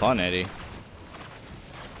mean, have fun, Eddie.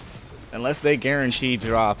 Unless they guarantee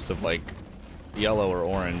drops of, like, yellow or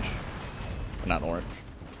orange. Not orange.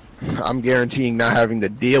 I'm guaranteeing not having to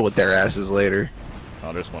deal with their asses later.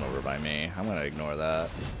 Oh, there's one over by me. I'm gonna ignore that.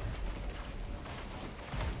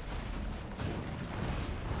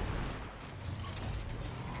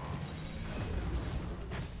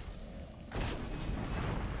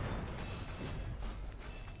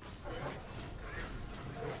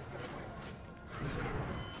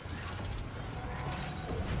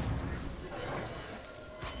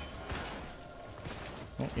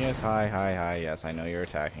 Oh, yes, hi, hi, hi. Yes, I know you're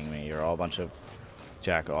attacking me. You're all a bunch of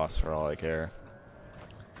jack-offs for all I care.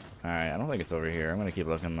 Alright, I don't think it's over here. I'm gonna keep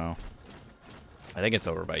looking, though. I think it's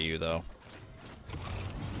over by you, though.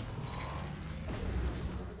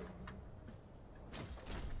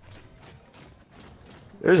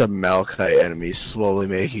 There's a Malachite enemy slowly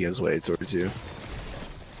making his way towards you.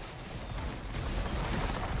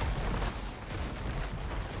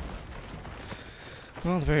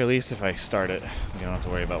 Well, at the very least, if I start it, you don't have to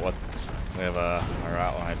worry about what we have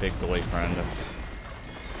my big boyfriend.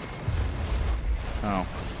 Oh.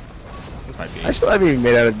 This might be. I still haven't even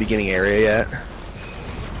made out of the beginning area yet.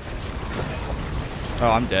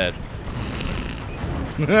 Oh, I'm dead.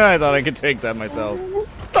 I thought I could take that myself.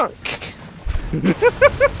 Fuck.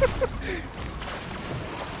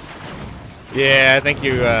 Yeah, I think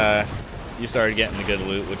you started getting the good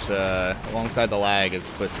loot, which alongside the lag is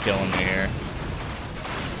what's killing me here.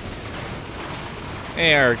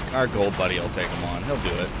 Hey, our gold buddy will take him on. He'll do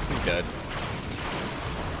it. He's good.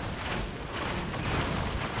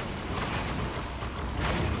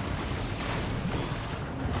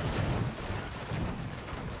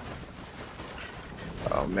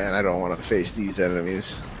 Oh man, I don't want to face these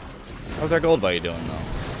enemies. How's our gold buddy doing, though?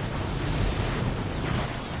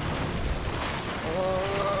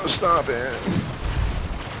 Stop it.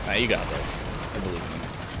 Nah, you got this. I believe in you.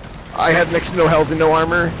 I have next to no health and no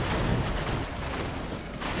armor.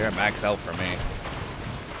 You're at max health for me.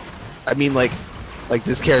 I mean, like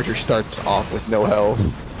this character starts off with no health.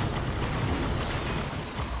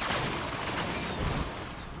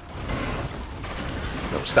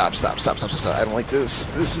 No, stop. I don't like this.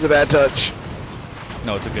 This is a bad touch.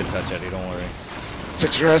 No, it's a good touch, Eddie. Don't worry.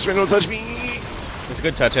 Sexual harassment, don't touch me. It's a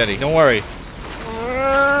good touch, Eddie. Don't worry.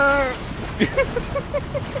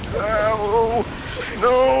 Oh,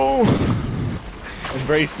 no.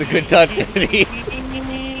 Embrace the good touch, Eddie.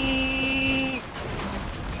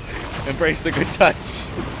 Embrace the good touch.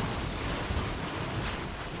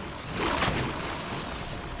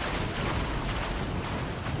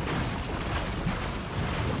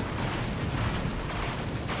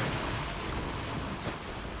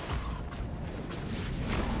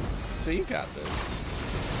 So you got this.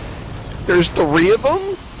 There's 3 of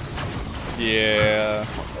them? Yeah.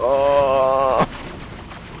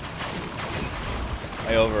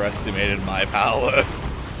 I overestimated my power.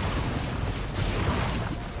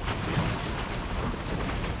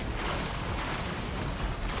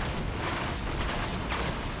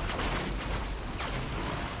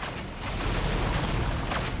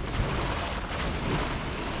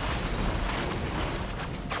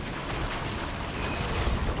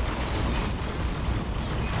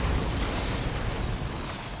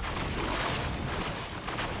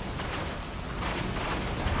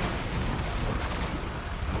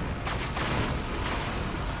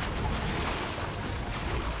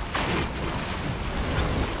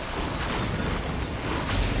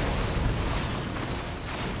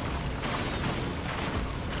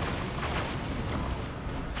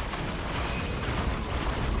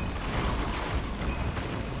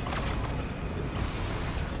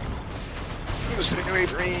 Sitting away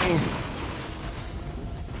from me.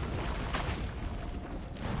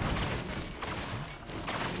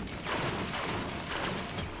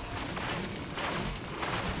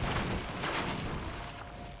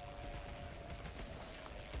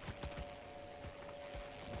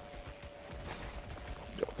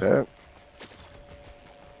 Got that.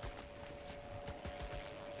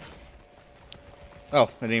 Oh, I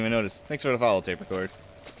didn't even notice. Thanks for the follow, tape record.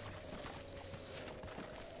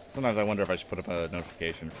 Sometimes I wonder if I should put up a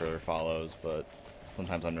notification for follows, but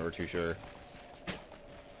sometimes I'm never too sure.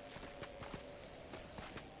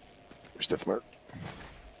 Where's Deathmark?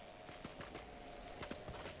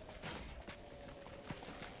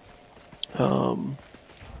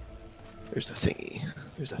 There's the thingy.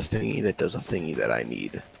 There's a thingy that does a thingy that I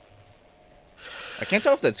need. I can't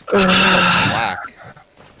tell if that's green or black.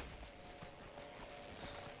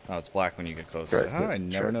 Oh, it's black when you get closer. Right, How did I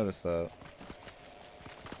never sure. noticed that?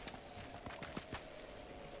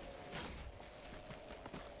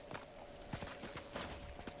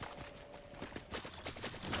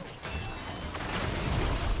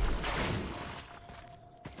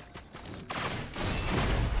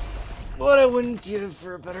 What I wouldn't give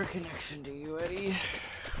for a better connection to you, Eddie.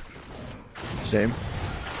 Same.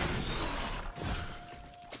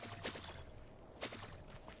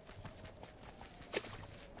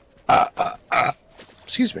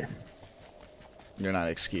 Excuse me. You're not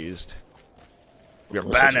excused. You're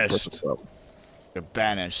Well, such a banished. perfect problem. You're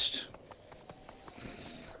banished.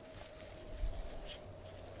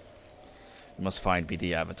 You must find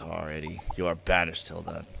BD Avatar, Eddie. You are banished till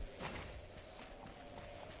then.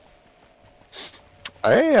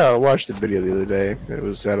 I watched a video the other day. It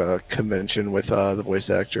was at a convention with the voice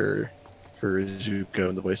actor for Zuko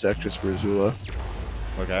and the voice actress for Azula.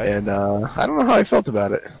 Okay. And I don't know how I felt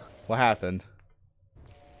about it. What happened?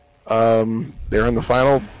 They're in the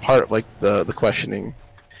final part, like the questioning.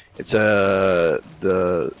 It's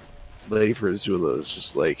the lady for Azula is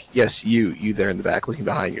just like, yes, you there in the back looking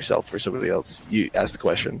behind yourself for somebody else. You ask the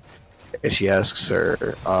question, and she asks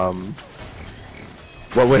her,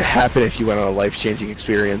 what would happen if you went on a life-changing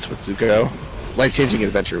experience with Zuko? Life-changing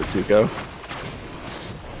adventure with Zuko.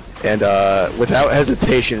 And without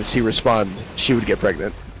hesitation, she responded, she would get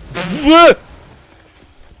pregnant.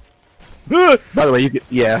 By the way, you could,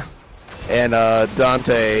 yeah. And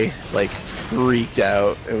Dante like freaked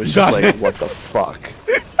out. It was just like, what the fuck?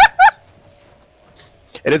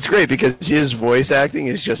 And it's great because his voice acting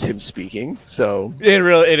is just him speaking. So it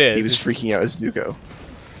is. He was freaking out as Zuko.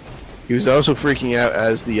 He was also freaking out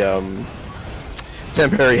as the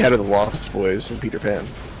temporary head of the Lost Boys in Peter Pan.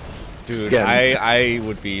 Dude, Again, I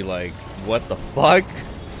would be like, what the fuck?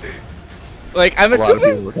 Like, I'm a lot of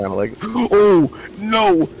assuming. people were kind of like, oh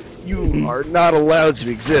no, you are not allowed to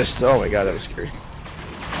exist. Oh my god, that was scary.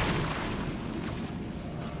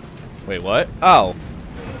 Wait, what? Oh.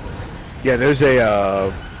 Yeah, there's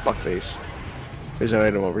a fuckface. There's an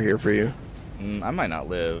item over here for you. I might not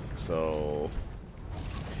live, so.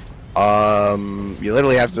 You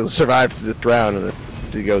literally have to survive through the round and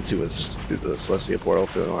to go to us through the Celestia portal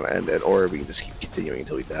if you want to end it, or we can just keep continuing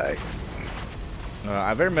until we die.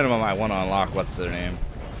 At very minimum, I want to unlock what's their name.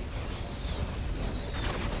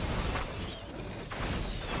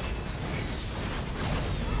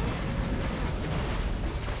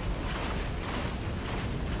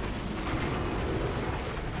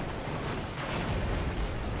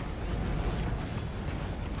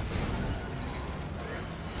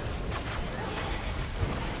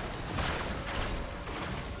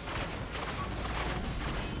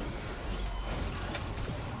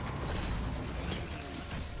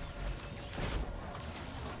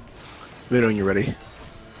 Let me know when you're ready.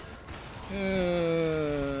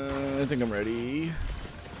 I think I'm ready.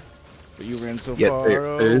 But you ran so Yeah, far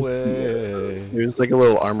away. There's like a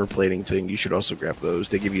little armor plating thing. You should also grab those.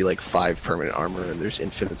 They give you like 5 permanent armor, and there's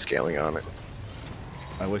infinite scaling on it.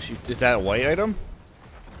 I wish you. Is that a white item?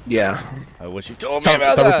 Yeah. I wish you told me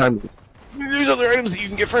about that. There's other items that you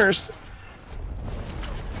can get first.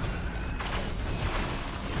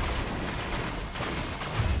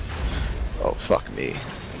 Oh, fuck me.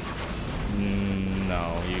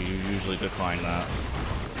 No, you usually decline that.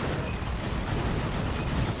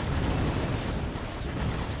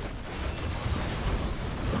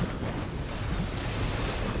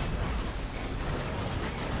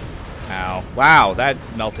 Ow. Wow, that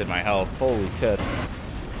melted my health. Holy tits.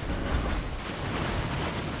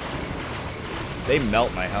 They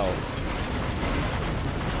melt my health.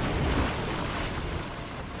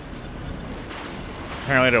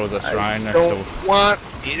 Apparently there was a shrine next to... I don't want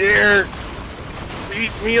you there.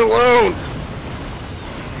 Leave me alone.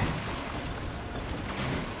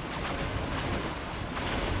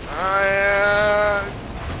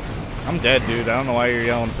 I'm dead, dude. I don't know why you're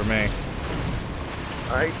yelling for me.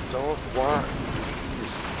 I don't want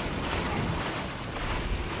this.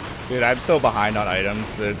 Dude, I'm so behind on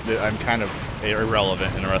items that I'm kind of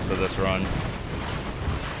irrelevant in the rest of this run.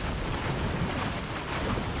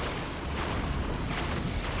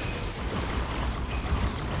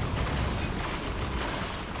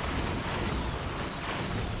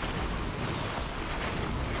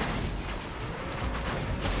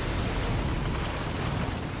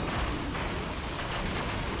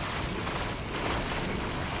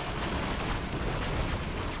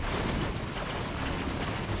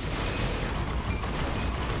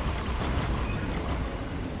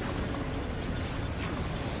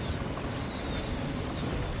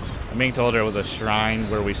 I'm being told there was a shrine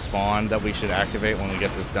where we spawned that we should activate when we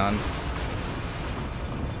get this done.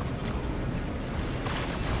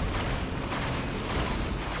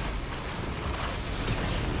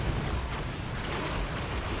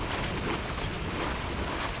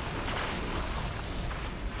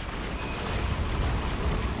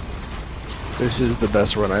 This is the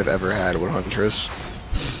best run I've ever had with Huntress.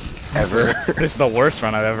 ever. This is the worst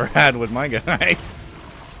run I've ever had with my guy.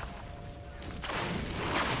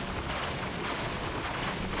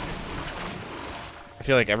 I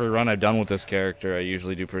feel like every run I've done with this character, I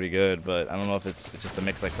usually do pretty good, but I don't know if it's just a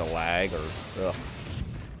mix like the lag or... Ugh.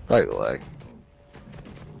 Probably the lag.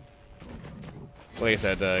 Like I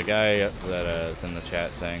said, the guy that is in the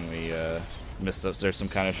chat saying we missed us. There's some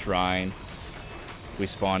kind of shrine we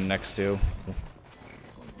spawned next to.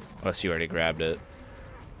 Unless you already grabbed it.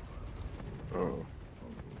 Oh.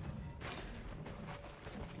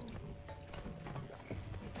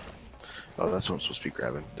 Oh, that's what I'm supposed to be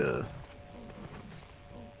grabbing. Duh.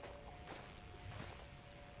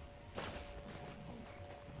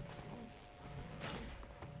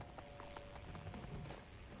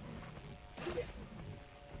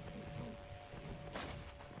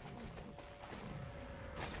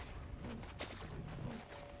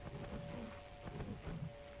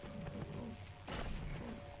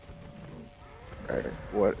 Alright,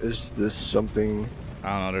 what is this something? I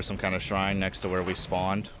don't know, there's some kind of shrine next to where we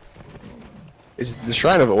spawned. Is it the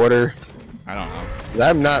Shrine of Order? I don't know.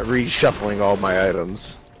 I'm not reshuffling all my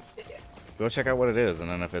items. Go check out what it is, and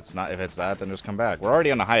then if it's that, then just come back. We're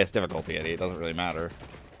already on the highest difficulty, Eddie. It doesn't really matter.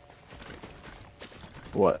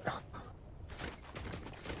 What?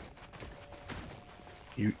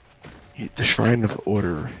 The Shrine of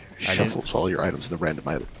Order shuffles all your items into random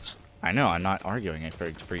items. I know, I'm not arguing it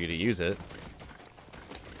for you to use it.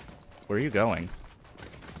 Where are you going?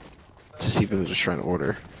 To see if it was a Shrine of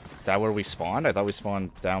Order. Is that where we spawned? I thought we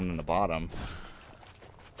spawned down in the bottom.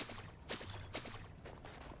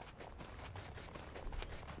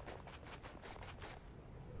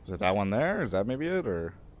 Is it that one there? Is that maybe it,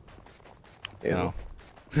 or? Yeah.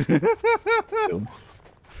 No.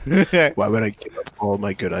 Why would I give up all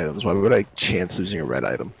my good items? Why would I chance losing a red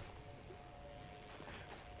item?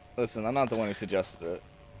 Listen, I'm not the one who suggested it.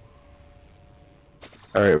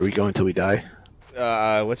 Alright, are we going till we die?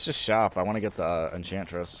 Let's just shop. I want to get the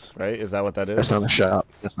Enchantress, right? Is that what that is? That's not a shop.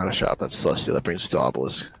 That's not a shop. That's Celestial. That brings us to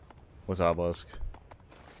Obelisk. What's Obelisk?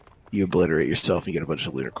 You obliterate yourself and you get a bunch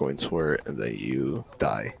of lunar coins for it, and then you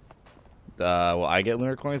die. Well, I get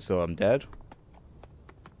lunar coins, so I'm dead?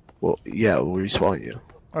 Well, yeah, we'll respawn you.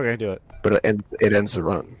 Okay, do it. But it ends the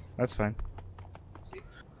run. That's fine.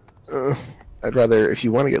 I'd rather, if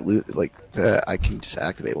you want to get loot like that, I can just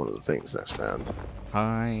activate one of the things next round.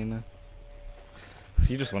 Fine. If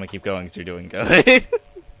you just want to keep going, you're doing good.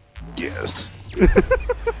 Yes.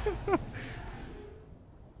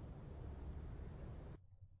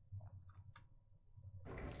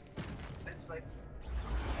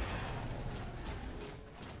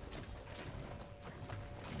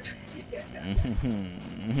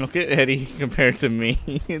 Look at Eddie compared to me.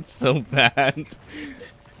 It's so bad.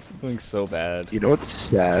 Doing so bad. You know what's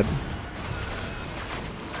sad?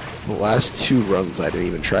 The last 2 runs, I didn't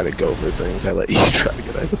even try to go for things. I let you try to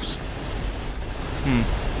get items.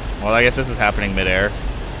 Well, I guess this is happening midair.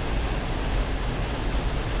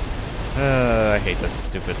 I hate this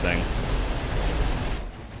stupid thing.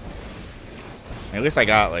 At least I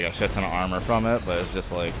got like a shit ton of armor from it, but it's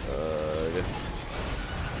just like,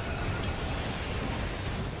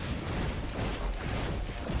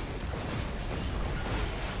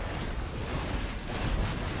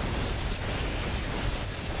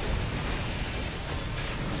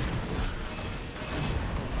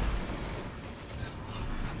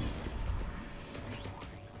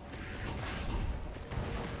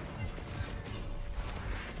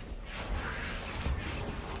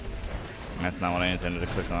 That's not what I intended to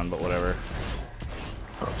click on, but whatever.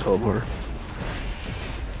 Oh, teleport.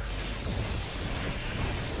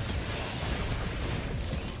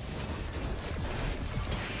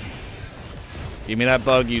 Give me that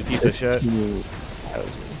bug, you piece of shit.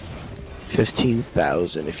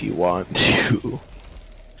 15,000 if you want to.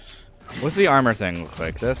 What's the armor thing look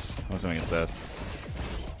like? This? I'm assuming it's this.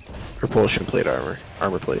 Propulsion plate armor.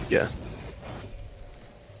 Armor plate, yeah.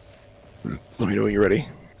 Let me know when you're ready.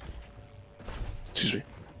 Excuse me.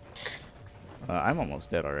 I'm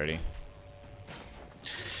almost dead already.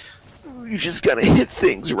 You just gotta hit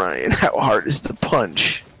things, Ryan. How hard is the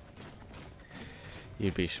punch?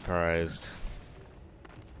 You'd be surprised.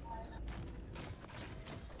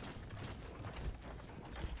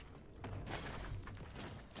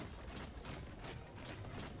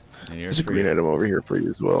 And There's a green item over here for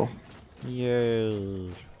you as well.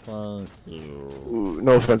 Yes, fuck you. Ooh,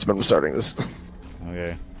 no offense, but I'm starting this.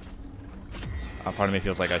 Okay. Part of me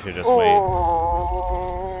feels like I should just wait.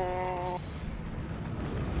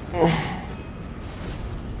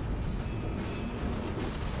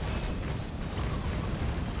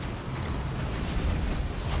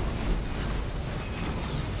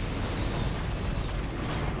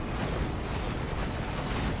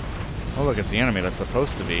 look, it's the enemy that's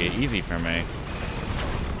supposed to be easy for me.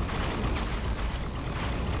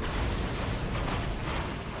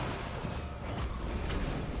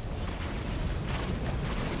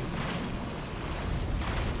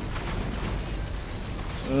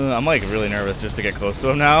 I'm like really nervous just to get close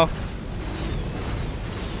to him now.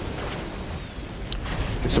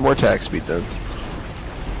 Get some more attack speed then.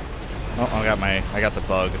 Oh, I got the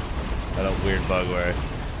bug. That weird bug where.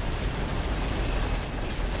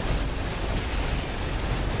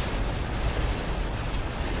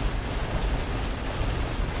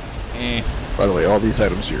 By the way, all these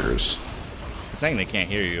items are yours. I'm saying they can't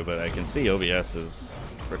hear you, but I can see OBS is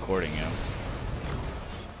recording you.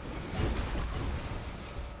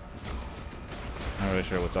 I'm not really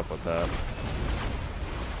sure what's up with that.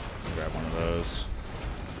 Grab one of those.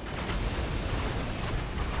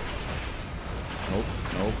 Nope,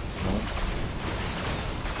 nope, nope.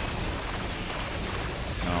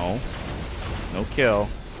 No. No kill.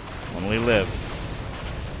 Only live.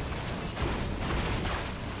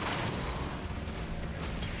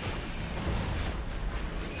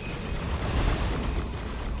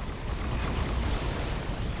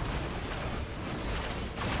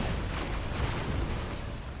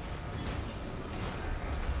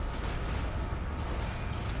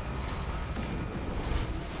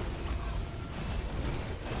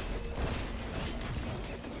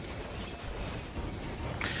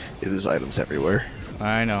 Yeah, there's items everywhere.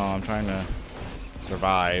 I know, I'm trying to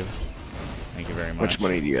survive. Thank you very much. How much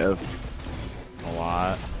money do you have? A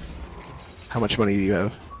lot. How much money do you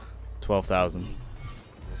have? 12,000.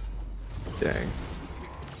 Dang.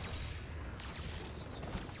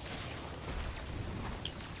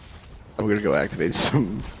 I'm gonna go activate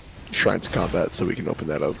some Shrines of Combat so we can open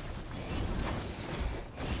that up.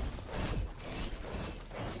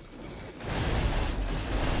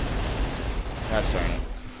 That's turn it.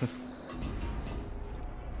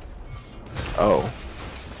 Oh.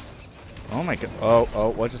 Oh my god. Oh,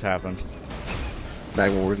 what just happened?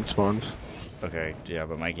 Magma Warden spawned. Okay, yeah,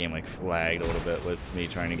 but my game like flagged a little bit with me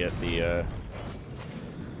trying to get the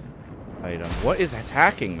item. What is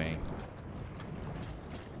attacking me?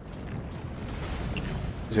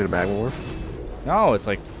 Is it a Magma Worm? No, it's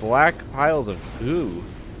like black piles of goo.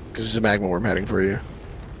 Because there's a Magma Worm heading for you.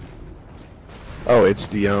 Oh, it's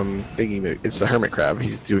the thingy. It's the Hermit Crab.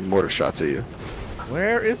 He's doing mortar shots at you.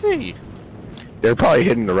 Where is he? They're probably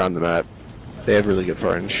hidden around the map. They have really good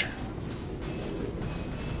range.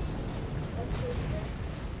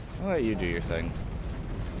 I'll let you do your thing.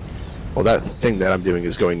 Well, that thing that I'm doing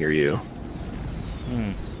is going near you.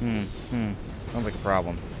 Sounds like a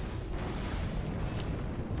problem.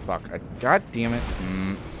 Fuck. God damn it.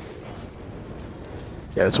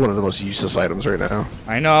 Yeah, it's one of the most useless items right now.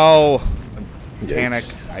 I know. Yikes.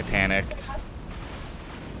 Panicked. I panicked.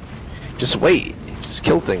 Just wait. Just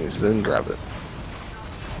kill things, then grab it.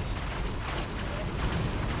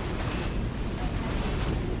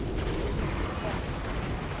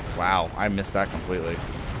 Wow, I missed that completely.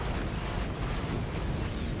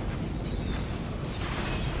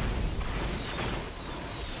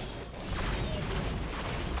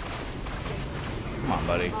 Come on,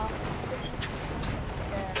 buddy.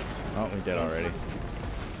 Oh, we did already.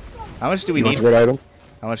 How much do we You need? want the red item?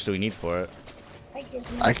 How much do we need for it?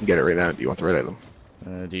 I can get it right now. Do you want the red item?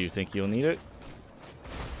 Do you think you'll need it?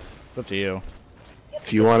 It's up to you.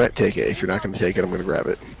 If you want it, take it. If you're not going to take it, I'm going to grab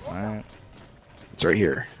it. Alright. It's right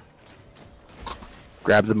here.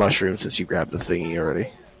 Grab the mushroom since you grabbed the thingy already.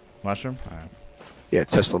 Mushroom? Alright. Yeah,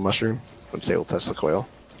 Tesla mushroom. I'm saying Tesla coil.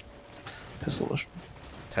 Tesla mushroom.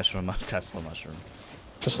 Tesla mushroom.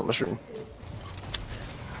 Tesla mushroom.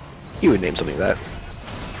 You would name something that.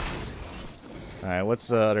 Alright, what's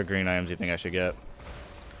the other green items you think I should get?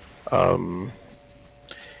 Do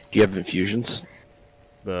you have infusions?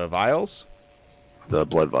 The vials? The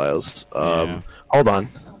blood vials. Yeah. Hold on.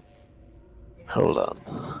 Hold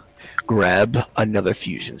on. Grab another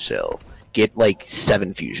fusion cell. Get like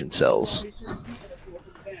 7 fusion cells.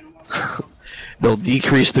 They'll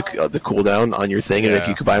decrease the cooldown on your thing, and if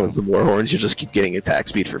you combine with the war horns, you'll just keep getting attack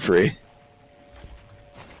speed for free.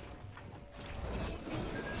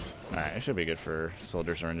 Alright, it should be good for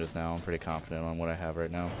soldier syringes now. I'm pretty confident on what I have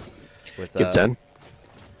right now. With You have 10?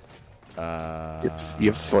 You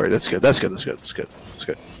have 4. That's good. That's good. That's good. That's good. That's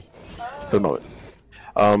good. For the moment.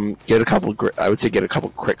 Get a couple. I would say get a couple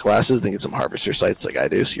crit classes, then get some harvester sites like I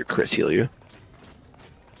do, so your crits heal you.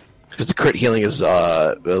 Because the crit healing is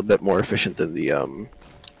a little bit more efficient than the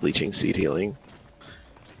leeching seed healing.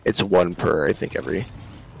 It's 1 per, I think, every.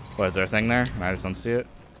 What, is there a thing there? And I just don't see it?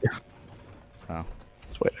 Yeah. Oh.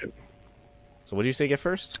 That's what So what do you say get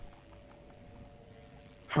first?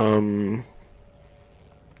 Um,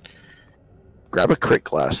 grab a crit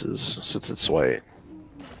glasses since it's white.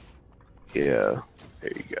 Yeah,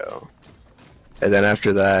 there you go. And then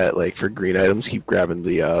after that, like for green items, keep grabbing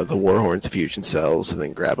the Warhorn's fusion cells, and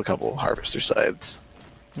then grab a couple harvester scythes.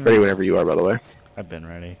 Ready whenever you are, by the way. I've been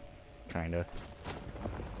ready, kinda.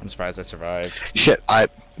 I'm surprised I survived. Shit,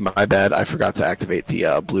 my bad. I forgot to activate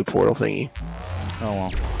the blue portal thingy. Oh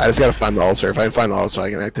well. I just gotta find the altar. If I can find the altar, I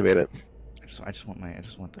can activate it. I just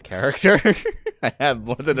want the character. I have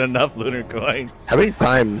more than enough lunar coins. How many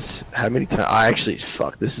times? I actually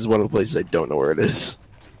fuck. This is one of the places I don't know where it is.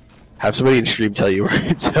 Have somebody in stream tell you where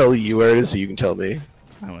it is, so you can tell me.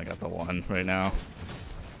 I only got the one right now.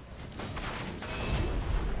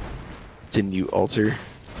 It's a new altar.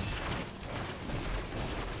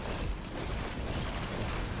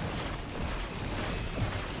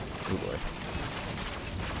 Oh boy.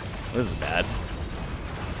 This is bad.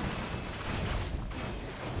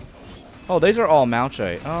 Oh, these are all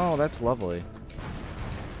Malchite. Oh, that's lovely.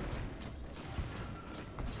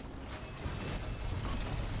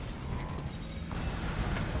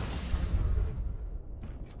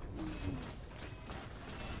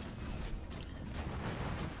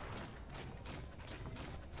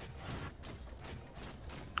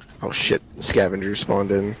 Oh shit, the scavenger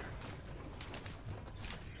spawned in.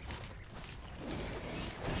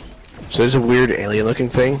 So there's a weird alien looking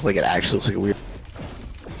thing, like it actually looks like a weird...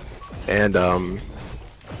 And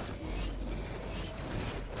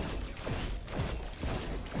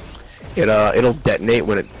it'll detonate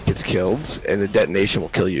when it gets killed, and the detonation will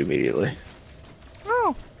kill you immediately.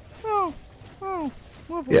 Oh,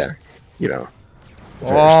 lovely. Yeah, you know.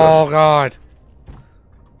 Oh god.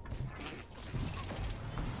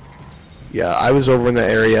 Yeah, I was over in the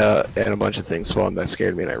area, and a bunch of things spawned that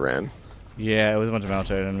scared me, and I ran. Yeah, it was a bunch of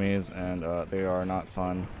Malchite enemies, and they are not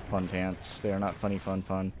fun pants. They are not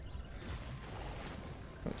fun.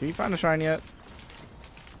 Did you find a shrine yet?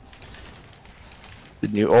 The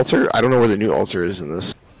new altar? I don't know where the new altar is in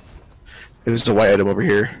this. There's a white item over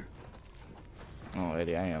here. Oh,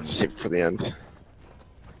 Eddie, I am. Save it for the end.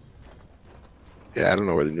 Yeah, I don't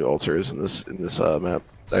know where the new altar is in this map.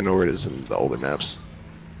 I know where it is in the older maps.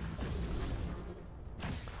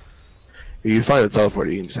 If you find the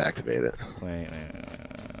teleporter, you can just activate it. Wait.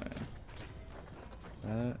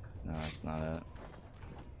 No, that's not it.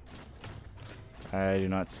 I do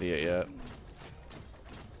not see it yet.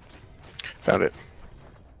 Found it.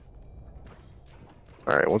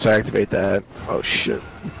 Alright, once I activate that... Oh, shit.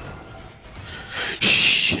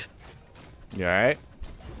 Shit. You alright?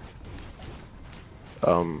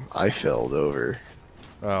 I felled over.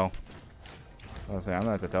 Oh. I was saying, I'm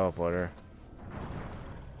not the teleporter.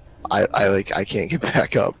 I can't get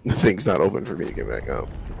back up. The thing's not open for me to get back up.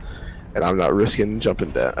 And I'm not risking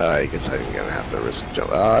jumping down. I guess I'm gonna have to risk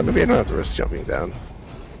jump. Maybe I don't have to risk jumping down.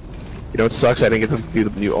 You know what sucks? I didn't get to do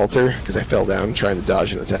the new altar because I fell down trying to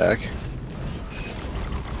dodge an attack.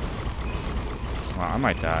 Well, I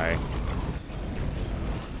might die.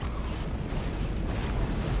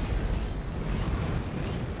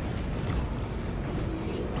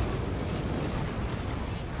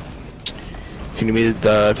 If you need me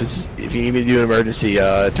to, if you need me to do an emergency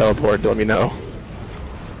teleport, let me know.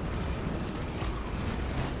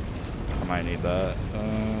 I might need that.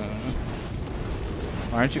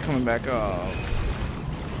 Why aren't you coming back up?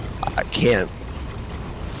 I can't.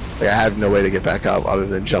 Like, I have no way to get back up other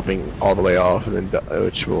than jumping all the way off, and then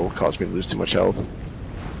which will cause me to lose too much health.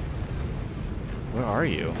 Where are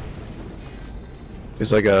you?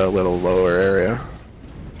 There's like a little lower area.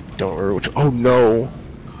 Don't remember which. Oh no!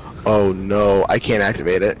 Oh no! I can't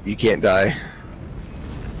activate it. You can't die.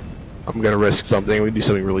 I'm gonna risk something. We do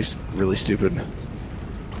something really stupid.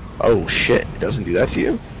 Oh shit! It doesn't do that to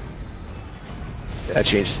you. That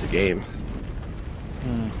changes the game.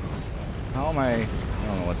 How am I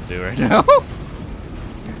don't know what to do right now.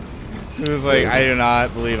 It was like, I do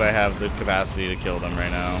not believe I have the capacity to kill them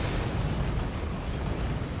right now.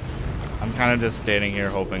 I'm kind of just standing here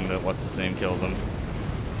hoping that what's his name kills him.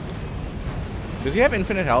 Does he have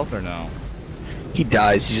infinite health or no? He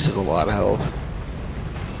dies. He just has a lot of health.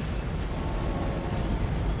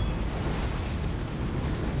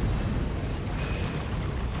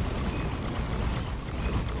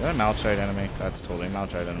 Is that a Malchite enemy? That's totally a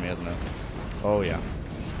Malchite enemy, isn't it? Oh, yeah.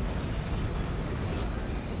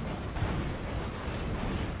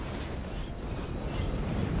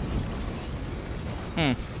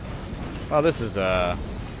 Well, this is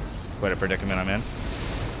quite a predicament I'm in.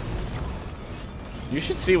 You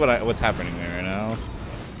should see what's happening to me right now.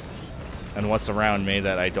 And what's around me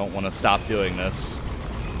that I don't want to stop doing this.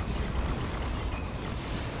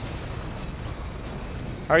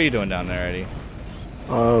 How are you doing down there, Eddie?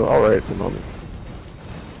 All right at the moment.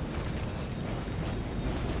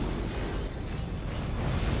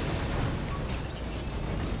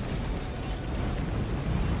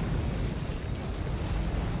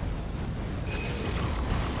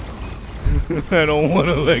 I don't want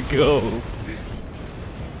to let go.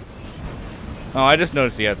 Oh, I just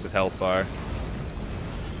noticed he has his health bar.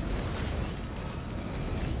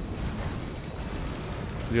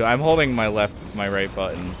 Dude, I'm holding my right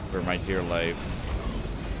button for my dear life.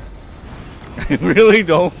 I really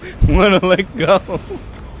don't want to let go.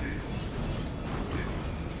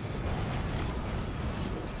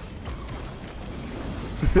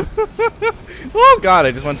 Oh god,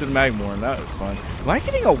 I just went to the Magmorn. That was fun. Am I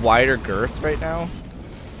getting a wider girth right now?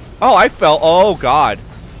 Oh, I fell. Oh god.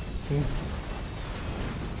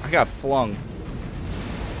 I got flung.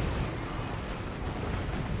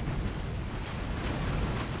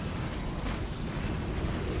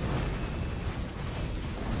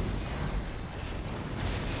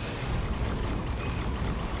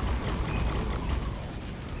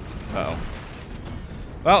 Uh-oh.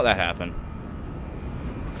 Well, that happened.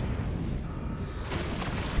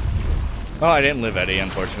 Well, I didn't live Eddie,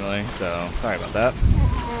 unfortunately, so sorry about that.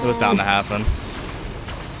 It was bound to happen.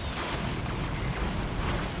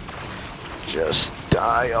 Just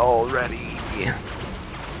die already.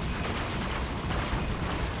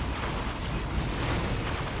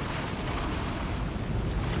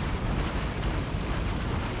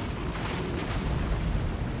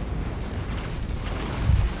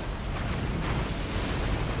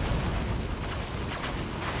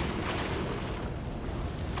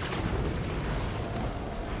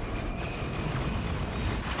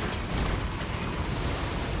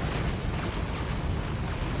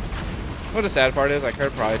 What the sad part is, I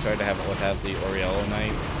could probably try to have the Oriella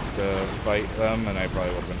Knight to fight them, and I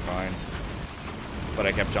probably would have been fine. But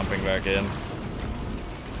I kept jumping back in.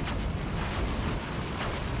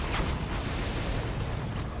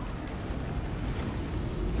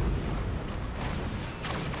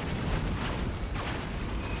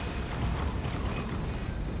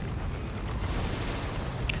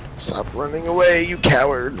 Stop running away, you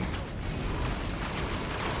coward.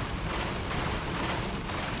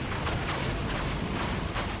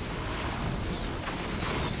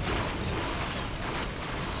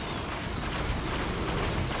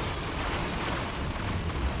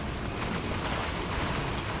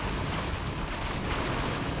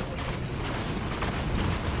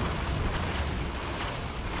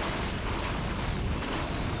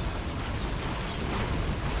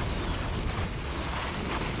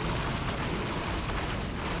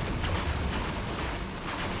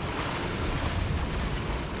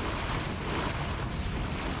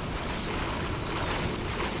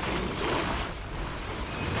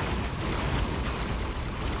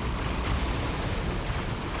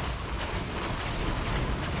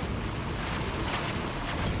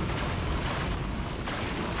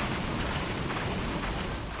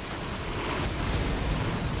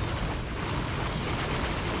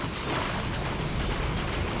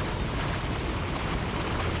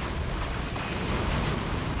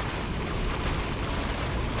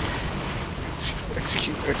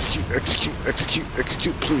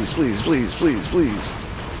 Execute, please, please, please, please, please.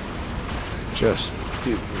 Just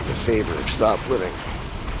do me the favor of stop living.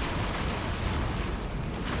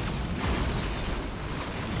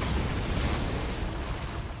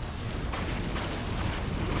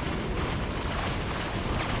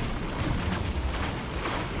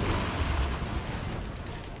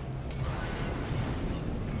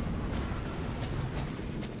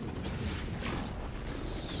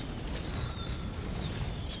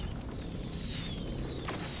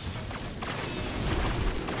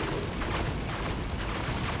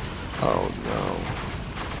 Oh no.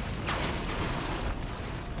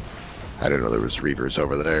 I didn't know there was Reavers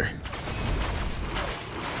over there.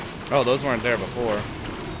 Oh, those weren't there before.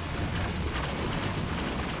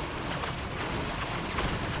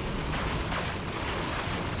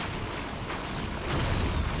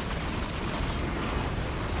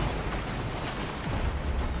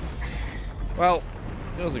 Well,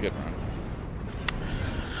 it was a good run.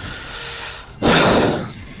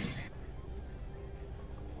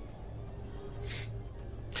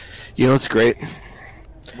 You know what's great?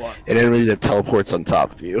 What? An enemy that teleports on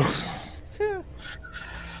top of you.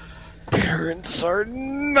 Parents are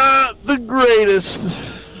not the greatest.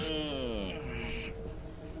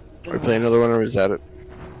 Are we playing another one, or is that it?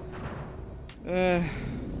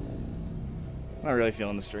 Not really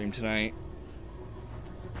feeling the stream tonight.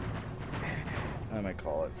 I might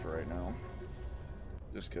call it for right now.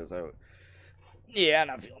 Just because yeah, I'm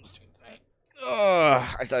not feeling the stream tonight.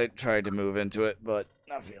 I tried to move into it, but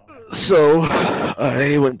not feeling it. So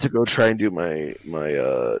I went to go try and do my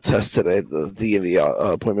test today, the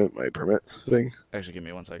DMV appointment, my permit thing. Actually, give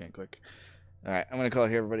me 1 second, quick. All right, I'm gonna call it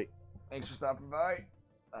here, everybody. Thanks for stopping by,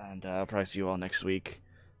 and I'll probably see you all next week.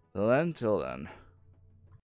 Till then.